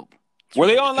 it's dope. Were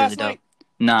they on last night?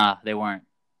 Nah, they weren't.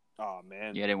 Oh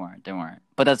man. Yeah, they weren't.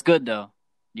 But that's good though.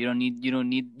 You don't need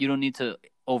to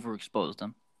overexpose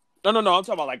them. No. I'm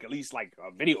talking about like at least like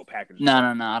a video package. No.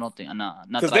 I don't think. No,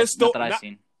 not that I've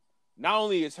seen. Not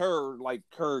only is her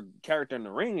character in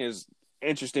the ring is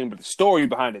interesting, but the story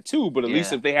behind it too. But at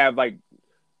least if they have like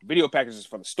video packages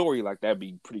for the story, like that'd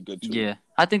be pretty good too. Yeah,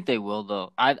 I think they will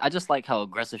though. I just like how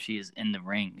aggressive she is in the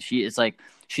ring. It's like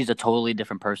she's a totally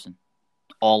different person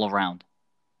all around.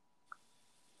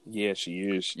 Yeah, she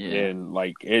is, and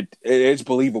like it's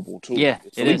believable too. Yeah,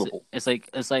 it's believable. It's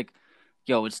like,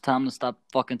 yo, it's time to stop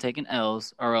fucking taking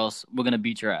L's, or else we're gonna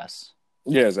beat your ass.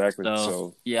 Yeah, exactly.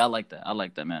 So yeah, I like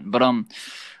that, man. But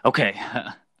okay,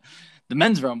 the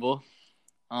men's rumble.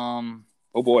 Oh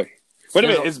boy, wait a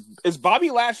minute. Is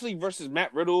Bobby Lashley versus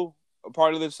Matt Riddle a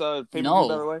part of this pay-per-view? No,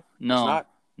 by the way, no, it's not?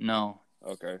 No.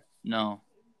 Okay, no,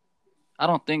 I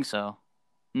don't think so.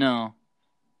 No,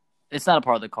 it's not a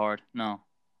part of the card. No.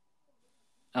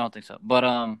 I don't think so. But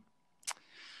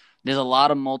there's a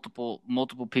lot of multiple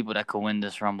people that could win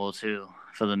this Rumble too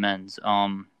for the men's.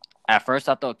 At first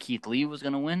I thought Keith Lee was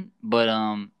gonna win, but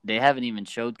they haven't even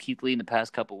showed Keith Lee in the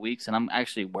past couple weeks, and I'm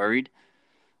actually worried.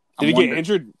 Did he get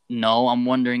injured? No, I'm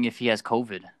wondering if he has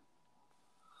COVID.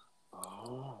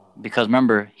 Oh. Because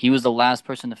remember, he was the last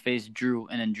person to face Drew,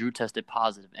 and then Drew tested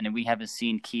positive, and then we haven't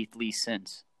seen Keith Lee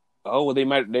since. Oh well, they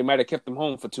might have kept him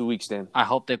home for 2 weeks then. I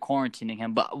hope they're quarantining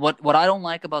him. But what I don't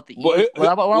like about the he'll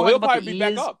probably be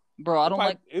back up,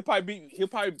 bro. He'll probably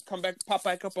pop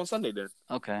back up on Sunday then.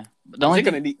 Okay,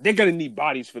 they're gonna need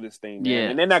bodies for this thing, man. Yeah,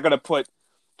 and they're not gonna put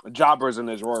jobbers in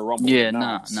this Royal Rumble. Yeah,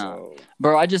 no.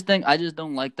 Bro, I just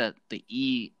don't like that the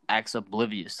E acts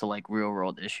oblivious to like real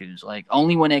world issues. Like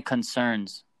only when it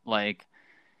concerns. Like,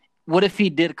 what if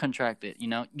he did contract it? You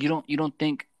know, you don't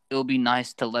think it would be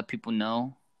nice to let people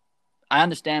know? I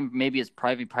understand maybe it's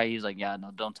private. Probably he's like, yeah,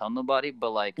 no, don't tell nobody. But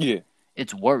like,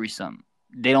 it's worrisome.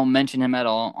 They don't mention him at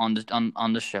all on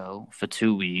the show for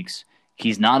 2 weeks.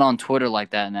 He's not on Twitter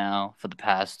like that now for the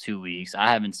past 2 weeks.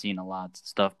 I haven't seen a lot of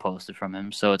stuff posted from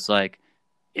him. So it's like,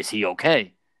 is he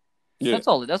okay? Yeah. That's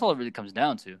all it really comes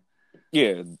down to.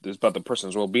 Yeah, it's about the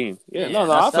person's well-being.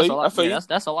 I feel you.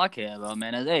 That's all I care about,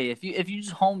 man. Hey, if you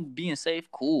just home being safe,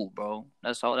 cool, bro.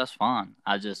 That's fine.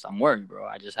 I'm worried, bro.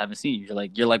 I just haven't seen you.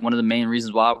 You're like one of the main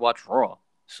reasons why I watch Raw.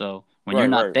 So when you're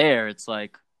not there, it's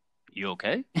like, you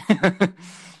okay?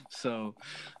 So,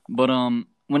 but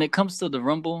when it comes to the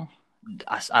Rumble,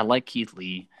 I like Keith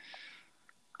Lee.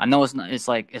 I know it's not. It's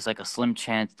like a slim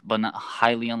chance, but not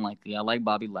highly unlikely. I like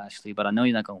Bobby Lashley, but I know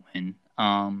he's not gonna win.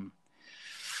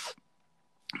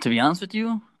 To be honest with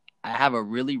you, I have a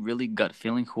really, really gut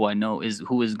feeling who I know is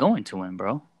going to win,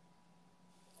 bro.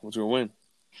 Who's gonna win?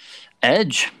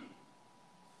 Edge.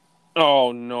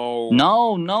 Oh no.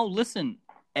 No. Listen,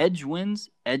 Edge wins.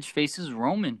 Edge faces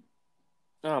Roman.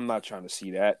 I'm not trying to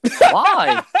see that.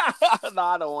 Why? No,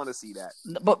 I don't want to see that.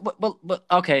 But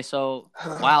okay, so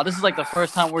wow, this is like the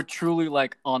first time we're truly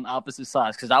like on opposite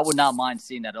sides, because I would not mind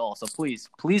seeing that at all. So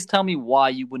please tell me why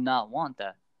you would not want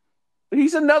that.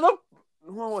 He's another.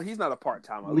 Well, he's not a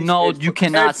part-timer. No, you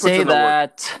cannot say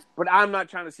that. But I'm not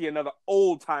trying to see another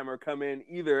old-timer come in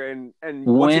either and win.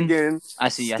 Once again I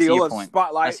see steal your a point.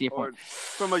 spotlight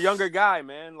from a younger guy,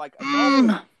 man. Like, I'm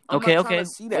not trying to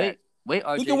see that. Wait,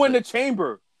 RJ, he can win the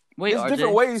chamber. Wait, There's RJ.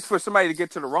 different ways for somebody to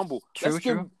get to the Rumble.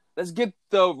 True. Let's get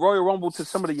the Royal Rumble to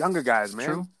some of the younger guys, man.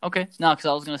 True. Okay. No, because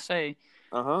I was gonna say,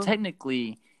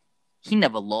 technically, he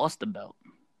never lost the belt.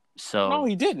 So no,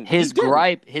 he didn't. His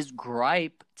gripe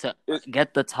to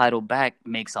get the title back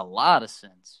makes a lot of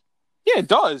sense. Yeah, it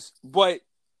does. But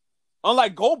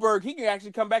unlike Goldberg, he can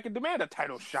actually come back and demand a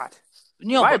title shot. In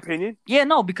my opinion. Yeah,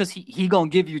 no, because he gonna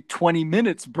give you 20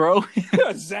 minutes, bro.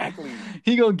 Exactly.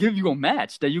 He gonna give you a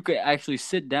match that you could actually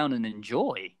sit down and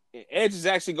enjoy. Edge is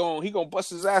actually gonna bust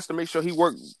his ass to make sure he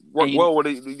work well with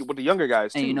the younger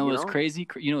guys too. And you know what's crazy?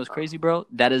 You know what's crazy, bro?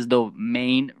 That is the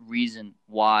main reason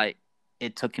why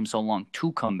it took him so long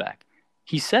to come back.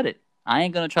 He said it. I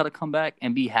ain't gonna try to come back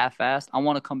and be half-assed. I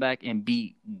want to come back and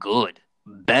be good,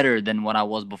 better than what I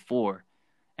was before.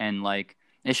 And like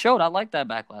it showed. I liked that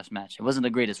Backlash match. It wasn't the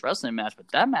greatest wrestling match,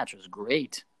 but that match was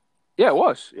great. Yeah, it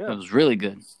was. Yeah, it was really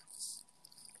good.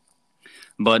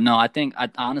 But no,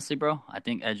 honestly, bro, I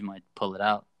think Edge might pull it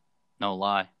out. No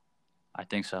lie, I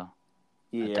think so.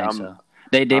 Yeah, I think so.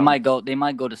 They might go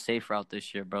the safe route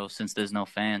this year, bro. Since there's no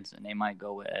fans, and they might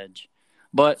go with Edge.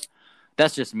 But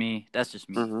that's just me.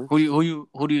 Mm-hmm.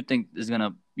 Who do you think is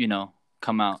gonna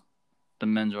come out the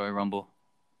men's Royal Rumble?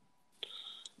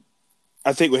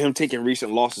 I think with him taking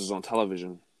recent losses on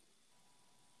television,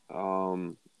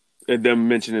 and them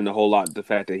mentioning a whole lot the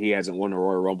fact that he hasn't won a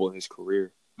Royal Rumble in his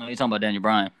career. Oh, you're talking about Daniel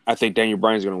Bryan. I think Daniel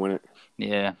Bryan's going to win it.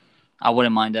 Yeah, I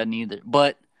wouldn't mind that neither.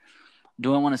 But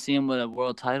do I want to see him with a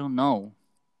world title? No.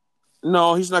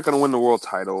 No, he's not going to win the world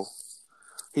title.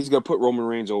 He's going to put Roman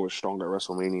Reigns over strong at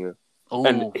WrestleMania. Ooh,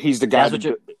 and he's the guy.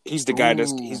 He's the guy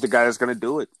that's going to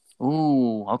do it.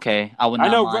 Ooh, okay. I would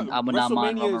not mind. I would not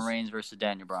mind Roman Reigns versus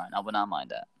Daniel Bryan. I would not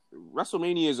mind that.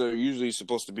 WrestleManias are usually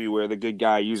supposed to be where the good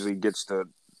guy usually gets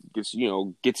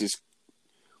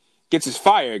his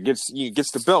fire, gets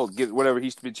the belt, get whatever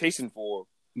he's been chasing for.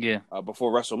 Yeah.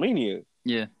 Before WrestleMania.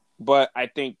 Yeah. But I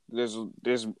think there's a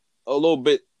little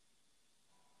bit.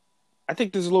 I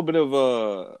think there's a little bit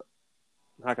of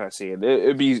how can I say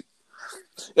it?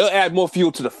 It'll add more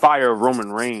fuel to the fire of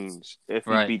Roman Reigns if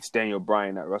he beats Daniel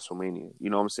Bryan at WrestleMania. You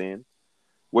know what I'm saying?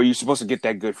 Where you're supposed to get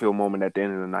that good feel moment at the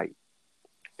end of the night.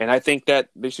 And I think that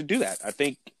they should do that. I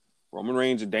think Roman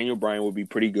Reigns and Daniel Bryan will be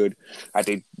pretty good. I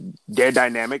think their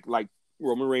dynamic, like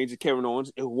Roman Reigns and Kevin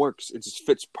Owens, it works. It just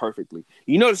fits perfectly.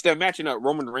 You notice they're matching up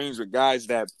Roman Reigns with guys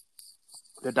that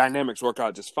the dynamics work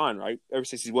out just fine, right? Ever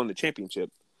since he won the championship.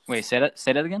 Wait, say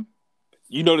that again?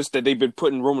 You notice that they've been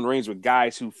putting Roman Reigns with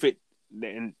guys who fit,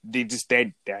 and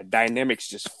their dynamics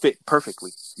just fit perfectly.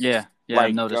 Yeah, like,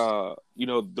 I noticed.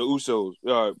 The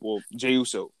Usos. Jey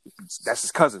Uso, that's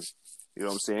his cousin. You know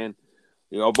what I'm saying?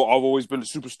 I've always been the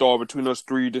superstar between us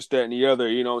three, this, that, and the other.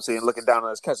 You know what I'm saying? Looking down on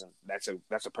his cousin. That's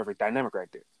a perfect dynamic right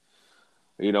there.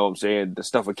 You know what I'm saying? The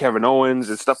stuff with Kevin Owens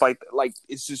and stuff like that. Like,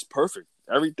 it's just perfect.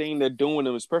 Everything they're doing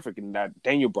is perfect. And that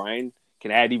Daniel Bryan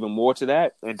can add even more to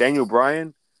that. And Daniel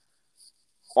Bryan,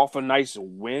 off a nice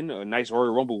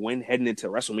Royal Rumble win heading into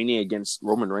WrestleMania against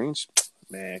Roman Reigns.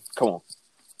 Man, come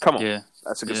on. Yeah.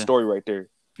 That's a good story right there.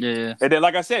 Yeah. And then,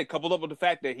 like I said, coupled up with the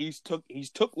fact that he's took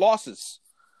losses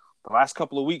the last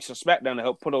couple of weeks on SmackDown to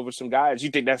help put over some guys. You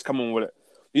think that's coming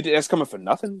for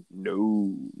nothing?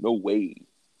 No way.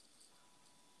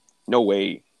 No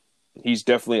way.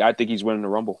 I think he's winning the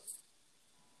Rumble.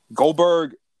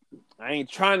 Goldberg, I ain't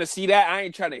trying to see that. I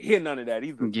ain't trying to hear none of that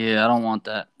either. Yeah, I don't want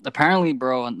that. Apparently,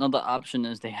 bro, another option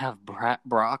is they have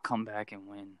Brock come back and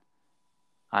win.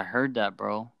 I heard that,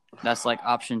 bro. That's like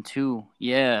option 2.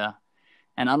 Yeah.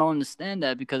 And I don't understand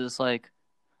that because it's like,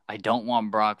 I don't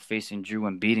want Brock facing Drew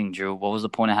and beating Drew. What was the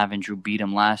point of having Drew beat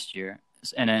him last year?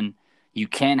 And then you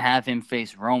can't have him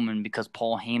face Roman because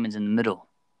Paul Heyman's in the middle.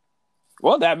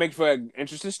 Well, that makes for an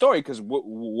interesting story because what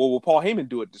will Paul Heyman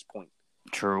do at this point?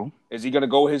 True. Is he going to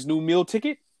go with his new meal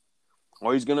ticket,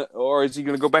 or is he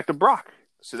going to go back to Brock?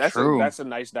 So that's a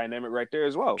nice dynamic right there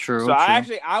as well. True. So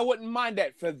I wouldn't mind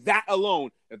that for that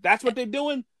alone. If that's what they're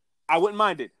doing, I wouldn't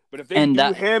mind it. But if they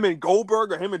do him and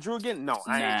Goldberg or him and Drew again, no,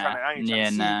 I ain't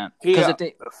trying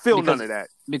to feel none of that.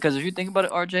 Because if you think about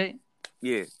it, RJ,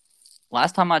 yeah,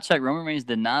 last time I checked, Roman Reigns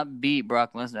did not beat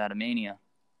Brock Lesnar at a Mania.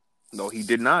 No, he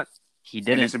did not. He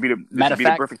didn't. This would be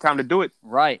the perfect time to do it.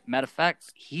 Right. Matter of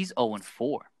fact, he's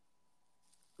 0-4.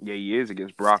 Yeah, he is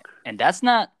against Brock. And at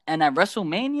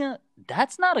WrestleMania,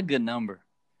 that's not a good number,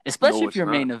 especially if you're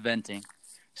main eventing.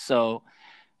 So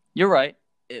you're right.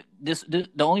 The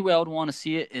only way I would want to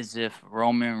see it is if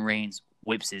Roman Reigns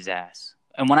whips his ass.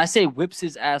 And when I say whips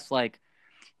his ass, like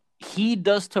he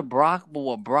does to Brock, but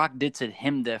what Brock did to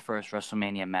him their first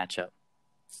WrestleMania matchup.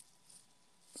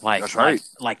 That's right.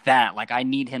 Like that. Like I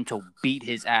need him to beat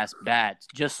his ass bad,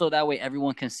 just so that way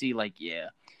everyone can see. Like, yeah,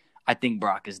 I think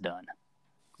Brock is done.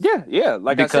 Yeah.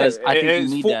 Like because I said, think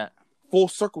you need that full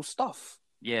circle stuff.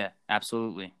 Yeah,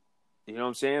 absolutely. You know what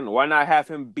I'm saying? Why not have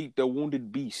him beat the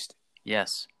wounded beast?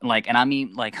 Yes. And I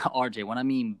mean, RJ, when I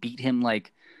mean beat him,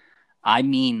 I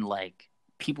mean,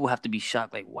 people have to be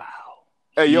shocked, wow.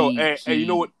 Hey, you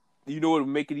know what would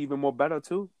make it even more better,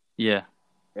 too? Yeah.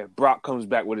 If Brock comes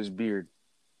back with his beard.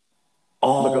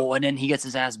 Oh, and then he gets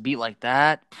his ass beat like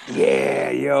that? Yeah,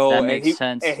 yo. That makes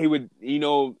sense. And he would,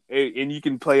 and you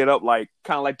can play it up kind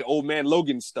of like the old man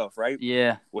Logan stuff, right?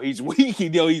 Yeah. Where he's weak,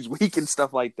 he's weak and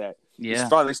stuff like that. Yeah. He's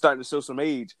finally starting to show some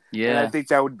age. Yeah. And I think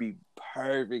that would be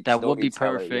perfect. That would be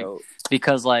perfect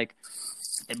because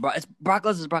it's Brock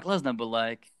Lesnar,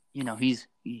 but he's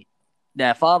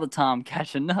that father time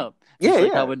catching up.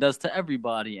 How it does to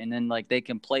everybody, and then they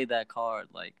can play that card.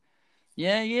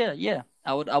 Yeah.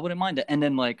 I wouldn't mind it. And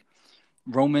then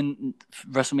Roman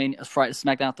WrestleMania Friday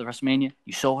SmackDown after WrestleMania.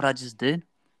 You saw what I just did.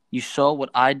 You saw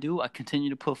what I do. I continue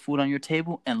to put food on your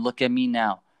table, and look at me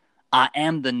now. I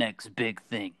am the next big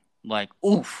thing.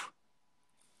 Oof.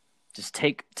 Just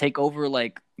take over,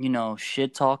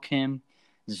 shit talk him.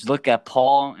 Just look at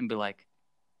Paul and be like,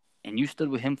 and you stood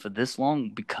with him for this long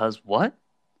because what?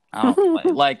 I don't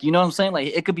you know what I'm saying?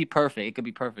 It could be perfect. It could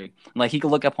be perfect. He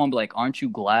could look at Paul and be like, aren't you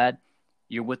glad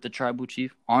you're with the tribal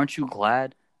chief? Aren't you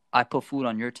glad I put food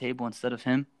on your table instead of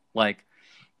him?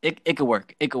 It could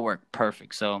work. It could work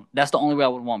perfect. So that's the only way I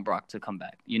would want Brock to come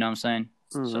back. You know what I'm saying?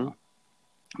 Mm-hmm. So,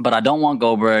 but I don't want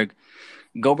Goldberg.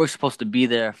 Goldberg's supposed to be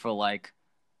there for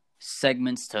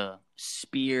segments to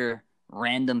spear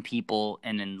random people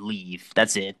and then leave.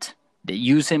 That's it. They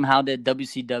use him how the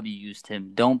WCW used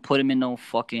him. Don't put him in no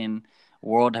fucking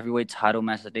world heavyweight title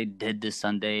match that they did this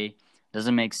Sunday.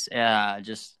 Doesn't make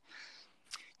just.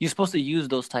 You're supposed to use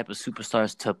those type of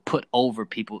superstars to put over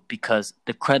people because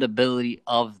the credibility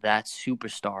of that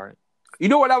superstar. You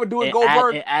know what I would do with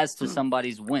Goldberg? It adds to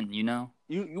somebody's win, you know?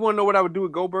 You want to know what I would do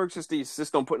with Goldberg since they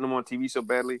insist on putting him on TV so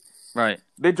badly? Right.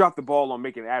 They dropped the ball on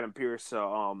making Adam Pearce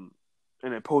an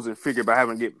imposing figure by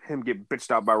having him get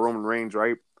bitched out by Roman Reigns,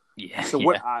 right? Yeah. So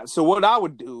what I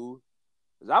would do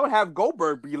is I would have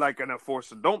Goldberg be like an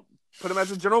enforcer. Don't put him as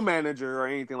a general manager or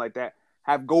anything like that.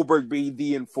 Have Goldberg be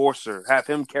the enforcer. Have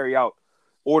him carry out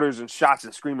orders and shots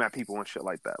and scream at people and shit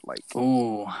like that. Like,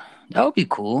 ooh, that would be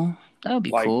cool. That would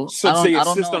be cool. Since they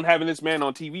insist on having this man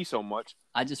on TV so much,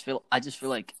 I just feel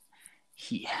like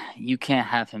you can't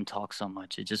have him talk so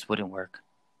much. It just wouldn't work.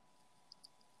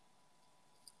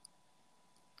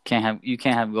 You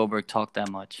can't have Goldberg talk that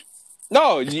much.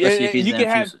 No, you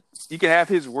can have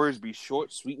his words be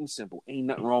short, sweet, and simple. Ain't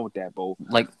nothing wrong with that, Bo.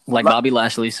 Like Bobby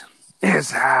Lashley's.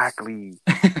 Exactly.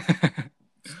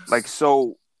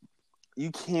 So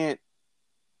you can't.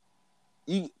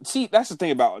 You see, that's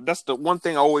the one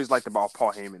thing I always liked about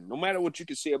Paul Heyman. No matter what you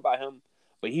can say about him,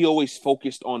 but he always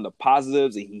focused on the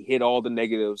positives and he hit all the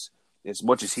negatives as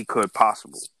much as he could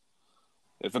possible.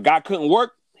 If a guy couldn't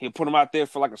work, he'd put him out there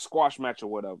for like a squash match or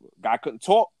whatever. Guy couldn't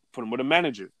talk, put him with a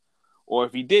manager. Or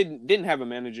if he didn't have a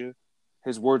manager,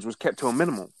 his words was kept to a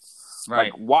minimum.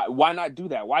 Right. Like, why not do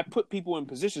that? Why put people in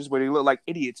positions where they look like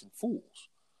idiots and fools?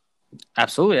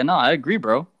 Absolutely. No, I agree,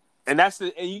 bro. And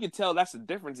you can tell that's the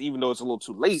difference, even though it's a little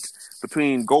too late,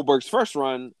 between Goldberg's first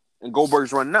run and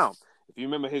Goldberg's run now. If you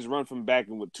remember his run from back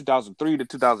in 2003 to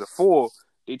 2004,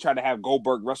 they tried to have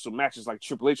Goldberg wrestle matches like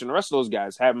Triple H and the rest of those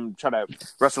guys. Have him try to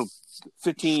wrestle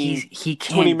 15,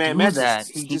 20-man matches. That.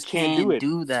 He just can't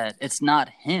do that. It's not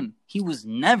him. He was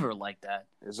never like that.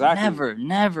 Exactly.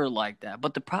 Never like that.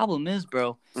 But the problem is,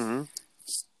 bro, mm-hmm.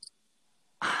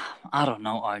 I don't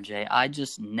know, RJ. I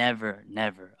just never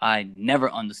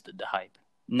understood the hype.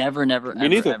 Never, Me ever,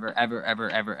 neither. ever,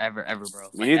 bro.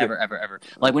 Me neither. Ever.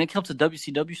 Like, when it comes to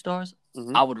WCW stars,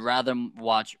 mm-hmm. I would rather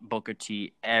watch Booker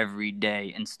T every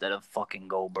day instead of fucking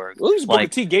Goldberg. At least Booker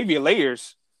T gave you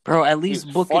layers. Bro, at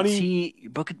least Booker T,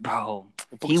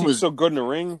 he was so good in the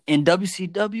ring. In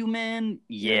WCW, man,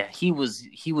 yeah, he was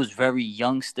very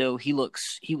young still. He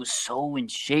was so in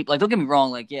shape. Like, don't get me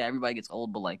wrong, like, yeah, everybody gets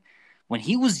old, but like when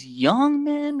he was young,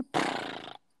 man,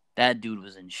 that dude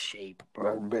was in shape,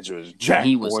 bro. That bitch was jacked,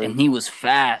 and he was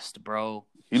fast, bro.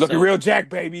 You looking real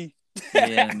jacked, baby.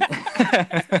 Yeah.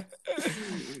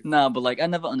 Nah, but like I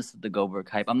never understood the Goldberg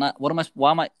hype.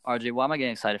 Why am I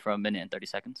getting excited for a minute and 30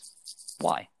 seconds?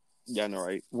 Why? Yeah, I know,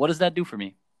 right? What does that do for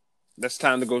me? That's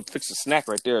time to go fix a snack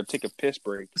right there or take a piss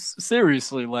break.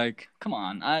 Seriously, like, come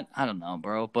on. I don't know,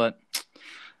 bro. But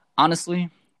honestly,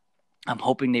 I'm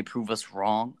hoping they prove us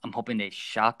wrong. I'm hoping they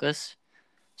shock us.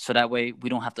 So that way we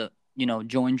don't have to,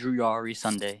 join Drew Yari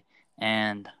Sunday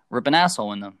and rip an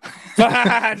asshole in them.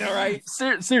 I know, right?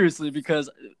 Seriously, because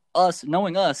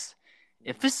knowing us,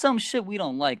 if it's some shit we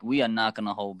don't like, we are not going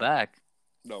to hold back.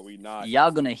 No, we not. Y'all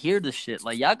going to hear the shit.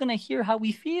 Like, y'all going to hear how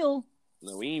we feel.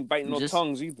 No, we ain't biting no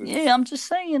tongues either. Yeah, I'm just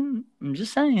saying.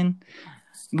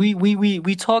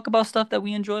 We talk about stuff that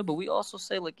we enjoy, but we also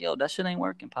say, like, yo, that shit ain't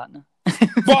working, partner.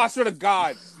 Boy, I swear to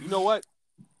God. You know what?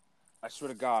 I swear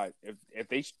to God. If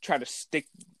they try to stick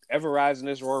Everrise in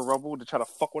this Royal Rumble to try to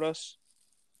fuck with us.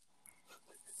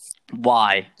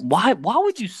 Why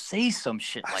would you say some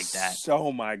shit like that?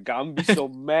 Oh my God, I'm gonna be so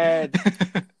mad.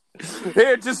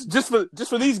 Here, just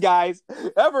for these guys,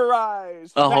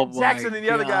 Everrise, Matt Jackson, and the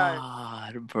other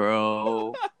guy,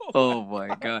 bro. Oh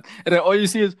my God! And then all you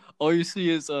see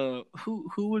is who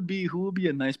would be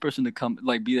a nice person to come,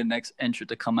 like, be the next entrant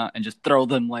to come out and just throw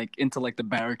them like into like the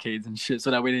barricades and shit,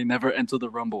 so that way they never enter the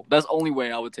Rumble. That's the only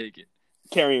way I would take it.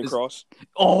 Karrion Kross.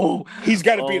 Oh, he's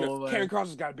got to be Karrion Kross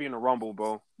has got to be in the Rumble,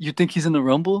 bro. You think he's in the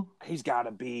Rumble? He's got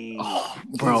to be. Oh,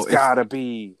 bro, he's got to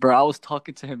be. Bro, I was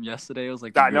talking to him yesterday. It was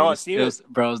like I know, I see it.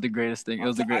 Bro, it was the greatest thing. It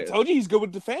was the greatest. I told you he's good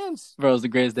with the fans. Bro, it was the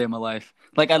greatest day of my life.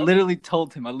 Like, I literally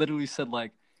told him. I literally said,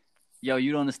 like, yo,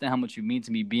 you don't understand how much you mean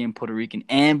to me being Puerto Rican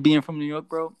and being from New York,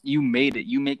 bro. You made it.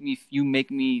 You make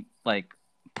me like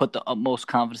put the utmost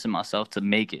confidence in myself to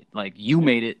make it. Like, you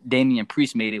made it. Damian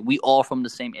Priest made it. We all from the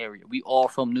same area. We all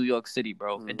from New York City,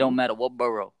 bro. Mm-hmm. It don't matter what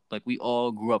borough. Like, we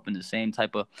all grew up in the same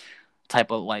type of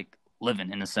like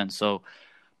living, in a sense. So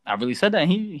I really said that.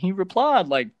 He replied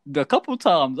like a couple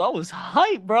times. I was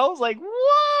hyped, bro. I was like,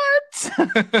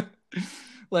 what?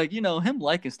 Like, him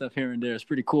liking stuff here and there is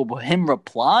pretty cool, but him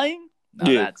replying,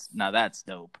 that's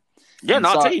dope. Yeah, And no,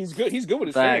 I'll tell you, he's good. He's good with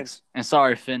his fans. And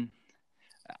sorry, Finn.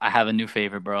 I have a new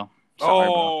favorite, bro. Sorry,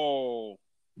 bro.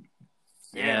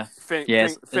 Yeah.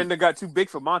 Finn got too big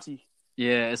for Monty.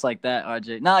 Yeah, it's like that,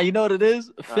 RJ. Nah, you know what it is?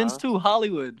 Finn's too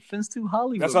Hollywood. That's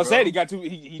what I said. He got too.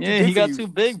 He got too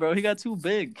big, bro. He got too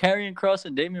big. Karrion Kross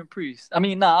and Damian Priest. I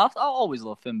mean, I'll always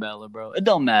love Finn Balor, bro. It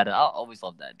don't matter. I'll always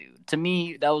love that dude. To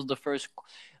me, that was the first,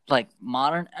 like,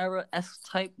 modern era-esque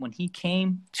type when he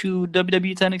came to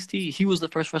WWE to NXT. He was the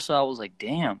first wrestler I was like,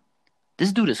 damn,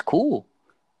 this dude is cool.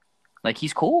 Like,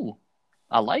 he's cool.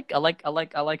 I like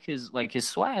his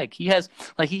swag. He has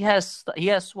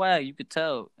swag. You could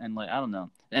tell, and like I don't know.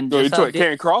 And you talking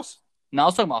Karrion Kross? No, I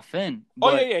was talking about Finn.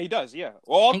 Oh yeah, he does. Yeah,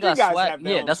 well, all three guys swag. have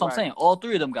their own that's swag. what I'm saying. All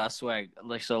three of them got swag.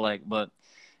 But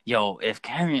yo, if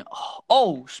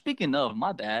Karrion, speaking of,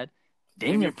 my bad,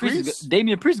 Damian Priest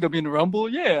gonna be in the Rumble.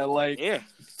 Yeah,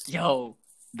 yo,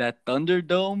 that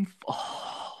Thunderdome.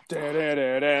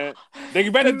 They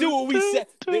better do what we said.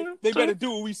 They better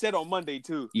do what we said on Monday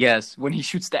too. Yes, when he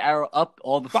shoots the arrow up,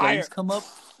 all the flames come up.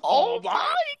 Oh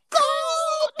my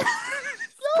god,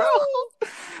 bro,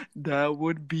 that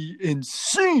would be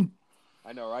insane.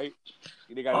 I know, right?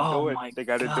 They gotta do it. They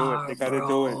gotta do it. They gotta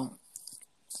do it.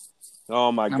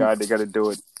 Oh my god, they gotta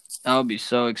do it. I would be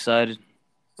so excited.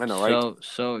 I know, right?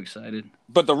 So excited.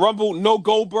 But the Rumble, no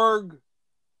Goldberg.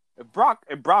 If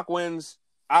Brock wins,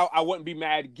 I wouldn't be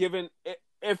mad. Given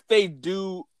if they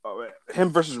do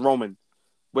him versus Roman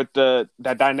with that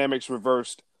dynamics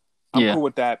reversed, I'm cool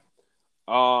with that.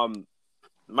 My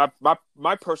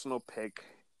personal pick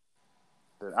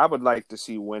that I would like to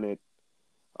see win it,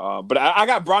 but I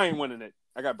got Bryan winning it.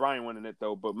 I got Bryan winning it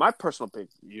though. But my personal pick,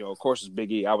 of course, is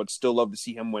Big E. I would still love to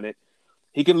see him win it.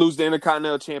 He can lose the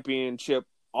Intercontinental Championship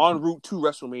en route to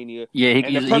WrestleMania. Yeah, he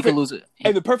can lose it.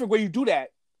 And the perfect way you do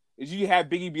that is you have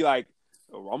Big E be like,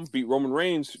 I'm going to beat Roman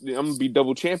Reigns. I'm going to be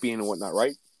double champion and whatnot,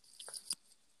 right?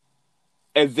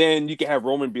 And then you can have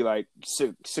Roman be like,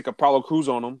 sick Apollo Crews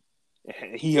on him.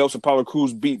 He helps Apollo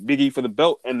Crews beat Big E for the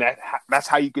belt. And that's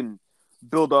how you can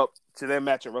build up to their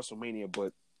match at WrestleMania.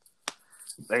 But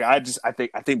I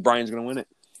think Bryan's going to win it.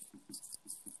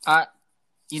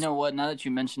 You know what? Now that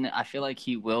you mention it, I feel like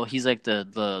he will. He's like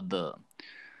the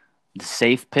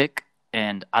safe pick.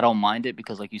 And I don't mind it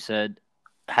because, like you said,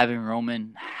 having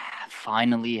Roman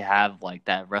finally have like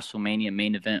that WrestleMania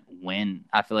main event win,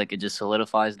 I feel like it just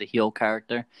solidifies the heel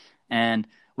character. And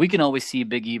we can always see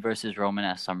Big E versus Roman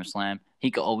at SummerSlam. He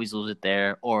could always lose it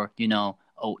there, or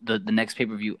the next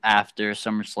pay-per-view after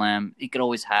SummerSlam. It could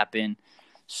always happen.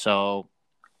 So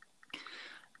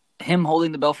him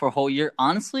holding the belt for a whole year,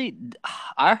 honestly,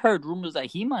 I heard rumors that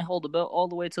he might hold the belt all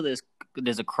the way till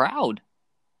there's a crowd.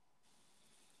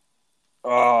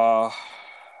 You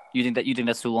think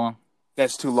that's too long?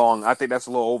 That's too long. I think that's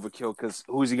a little overkill because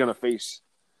who is he gonna face?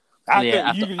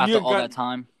 After all that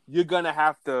time, you're gonna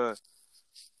have to.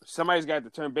 Somebody's got to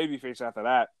turn babyface after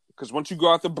that. Because once you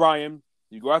go after Bryan,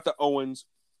 you go after Owens.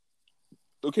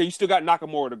 Okay, you still got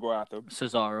Nakamura to go after.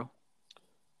 Cesaro.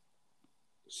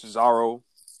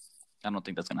 I don't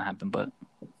think that's gonna happen, but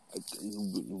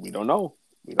we don't know.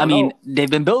 They've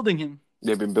been building him.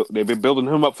 They've been building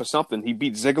him up for something. He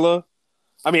beat Ziggler.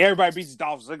 I mean, everybody beats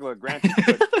Dolph Ziggler, granted,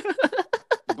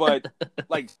 but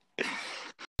like.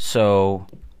 So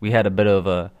we had a bit of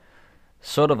a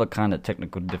sort of a kind of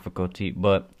technical difficulty,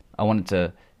 but I wanted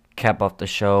to cap off the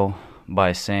show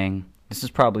by saying this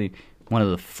is probably one of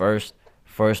the first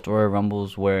Royal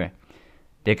Rumbles where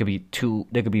there could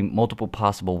be multiple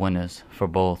possible winners for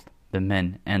both the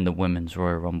men and the women's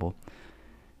Royal Rumble.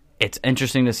 It's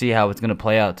interesting to see how it's going to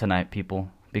play out tonight, people,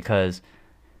 because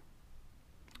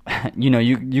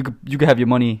you could have your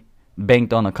money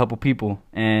banked on a couple people,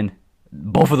 and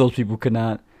both of those people could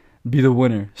not be the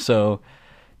winner. So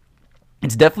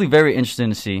it's definitely very interesting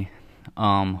to see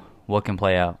what can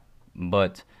play out.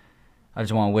 But I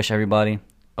just want to wish everybody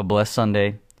a blessed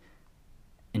Sunday.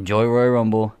 Enjoy Royal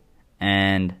Rumble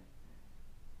and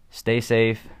stay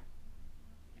safe.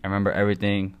 And remember,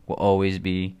 everything will always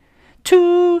be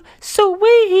too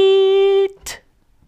sweet.